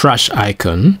or trash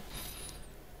icon.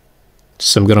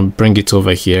 So I'm going to bring it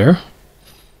over here.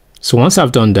 So once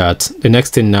I've done that, the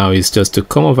next thing now is just to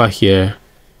come over here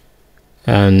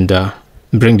and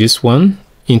bring this one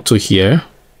into here.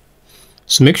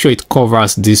 So make sure it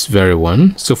covers this very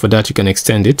one. So for that, you can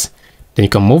extend it. Then you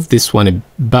can move this one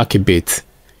back a bit.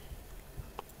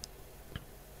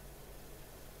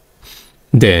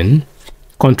 Then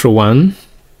Ctrl 1,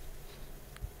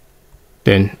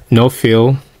 then no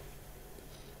fill,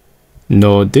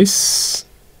 no this.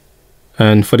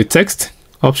 And for the text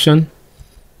option,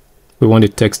 we want the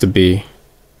text to be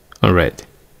on red.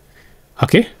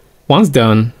 Okay, once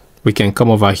done, we can come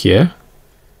over here,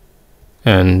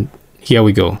 and here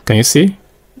we go. Can you see?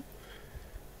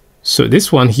 So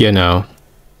this one here now,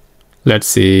 let's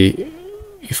see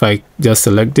if I just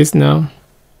select this now.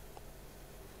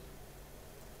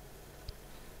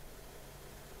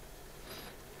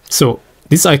 So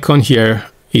this icon here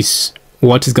is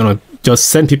what is gonna just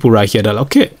send people right here that,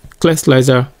 okay, clear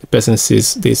slicer, the person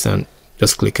sees this and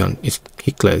just click on it,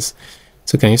 he clears.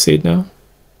 So can you see it now?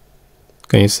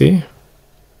 Can you see?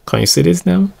 Can you see this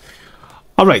now?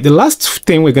 All right, the last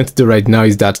thing we're going to do right now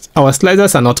is that our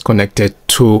sliders are not connected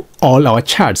to all our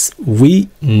charts. We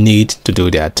need to do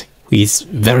that. It's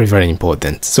very, very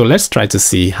important. So let's try to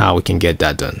see how we can get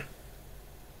that done.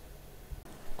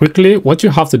 Quickly, what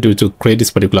you have to do to create this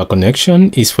particular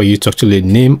connection is for you to actually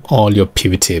name all your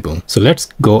pivot table. So let's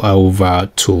go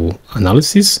over to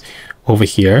analysis over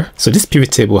here. So this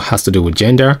pivot table has to do with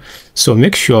gender. So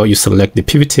make sure you select the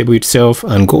pivot table itself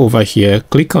and go over here,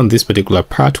 click on this particular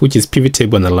part, which is pivot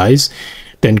table analyze.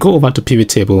 Then go over to pivot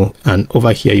table and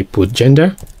over here you put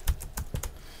gender.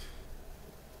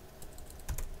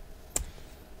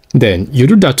 Then you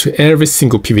do that to every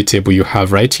single pivot table you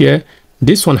have right here.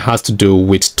 This one has to do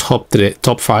with top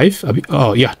 5.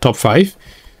 Oh yeah, top 5.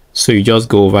 So you just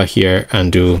go over here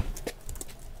and do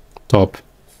top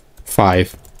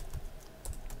 5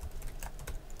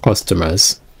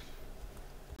 customers.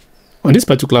 On this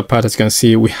particular part, as you can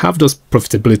see, we have those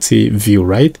profitability view,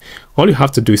 right? All you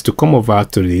have to do is to come over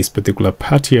to this particular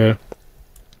part here,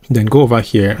 then go over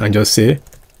here and just say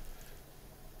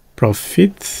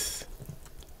profit.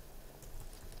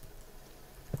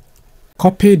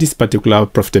 Copy this particular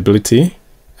profitability,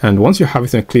 and once you have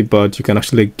it on a clipboard, you can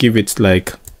actually give it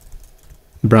like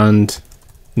brand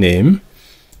name.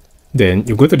 Then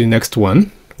you go to the next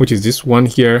one, which is this one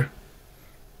here.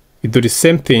 You do the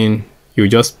same thing. You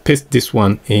just paste this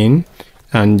one in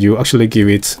and you actually give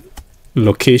it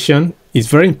location. It's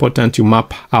very important to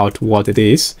map out what it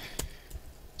is.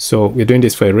 So we're doing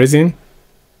this for a reason.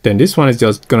 Then this one is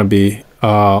just going to be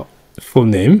full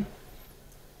name.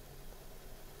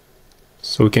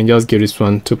 So we can just give this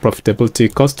one to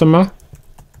profitability customer.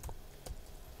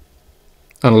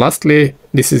 And lastly,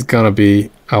 this is going to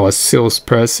be our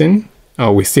salesperson.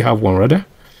 Oh, we still have one rather.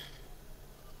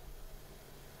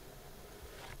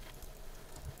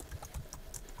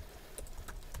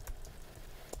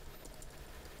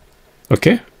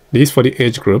 Okay, this is for the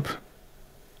age group.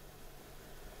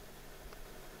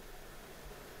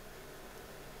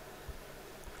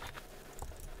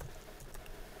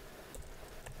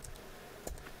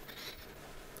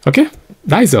 Okay,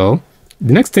 that is all.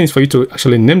 The next thing is for you to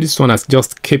actually name this one as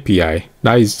just KPI.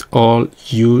 That is all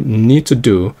you need to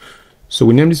do. So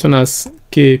we name this one as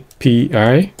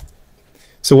KPI.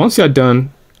 So once you are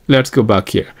done, let's go back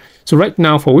here. So right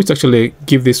now, for we to actually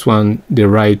give this one the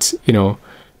right,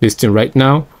 listing right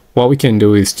now, what we can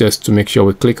do is just to make sure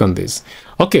we click on this.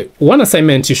 Okay, one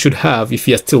assignment you should have if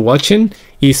you're still watching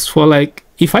is for like,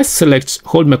 if I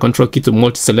hold my control key to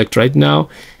multi-select right now,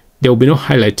 there will be no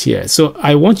highlight here. So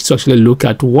I want you to actually look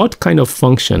at what kind of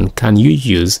function can you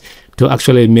use to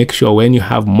actually make sure when you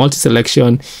have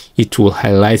multi-selection, it will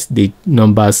highlight the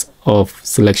numbers of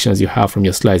selections you have from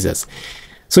your slicers.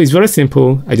 So it's very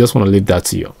simple. I just want to leave that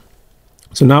to you.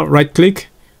 So now right click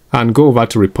and go over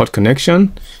to report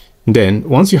connection. Then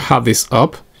once you have this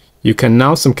up, you can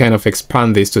now some kind of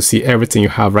expand this to see everything you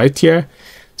have right here.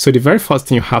 So the very first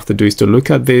thing you have to do is to look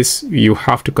at this. You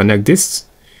have to connect this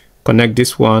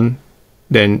one,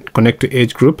 then connect to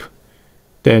age group.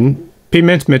 Then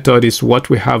payment method is what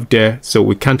we have there. So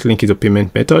we can't link it to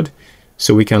payment method.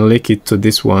 So we can link it to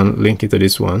this one, link it to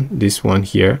this one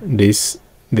here, this,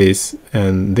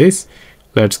 and this.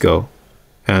 Let's go.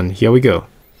 And here we go.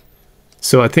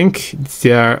 So I think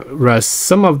there are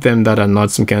some of them that are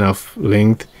not some kind of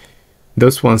linked.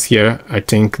 Those ones here, I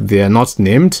think they are not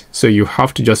named. So you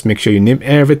have to just make sure you name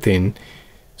everything.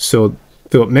 So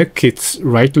to make it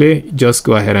rightly, just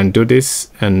go ahead and do this.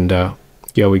 And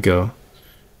here we go.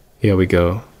 Here we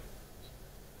go.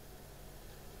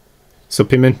 So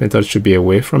payment method should be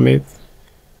away from it.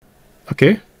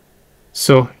 Okay.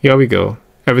 So here we go.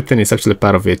 Everything is actually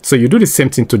part of it. So you do the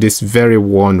same thing to this very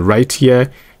one right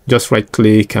here. Just right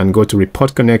click and go to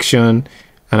report connection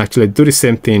and actually do the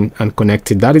same thing and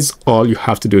connect it. That is all you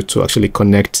have to do to actually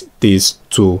connect these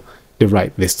to the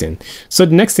right listing. So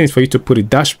the next thing is for you to put a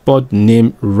dashboard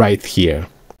name right here.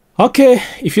 Okay,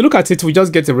 if you look at it, we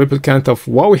just get a replicant of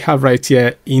what we have right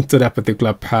here into that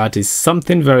particular part. Is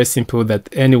something very simple that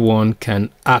anyone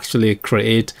can actually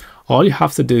create. All you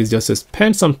have to do is just to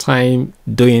spend some time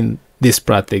doing this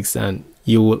practice and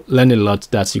you will learn a lot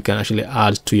that you can actually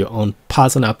add to your own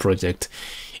personal project.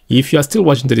 If you are still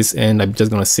watching to this end, I'm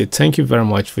just going to say thank you very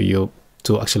much for you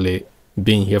to actually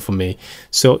being here for me.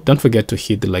 So don't forget to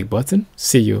hit the like button.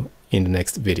 See you in the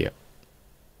next video.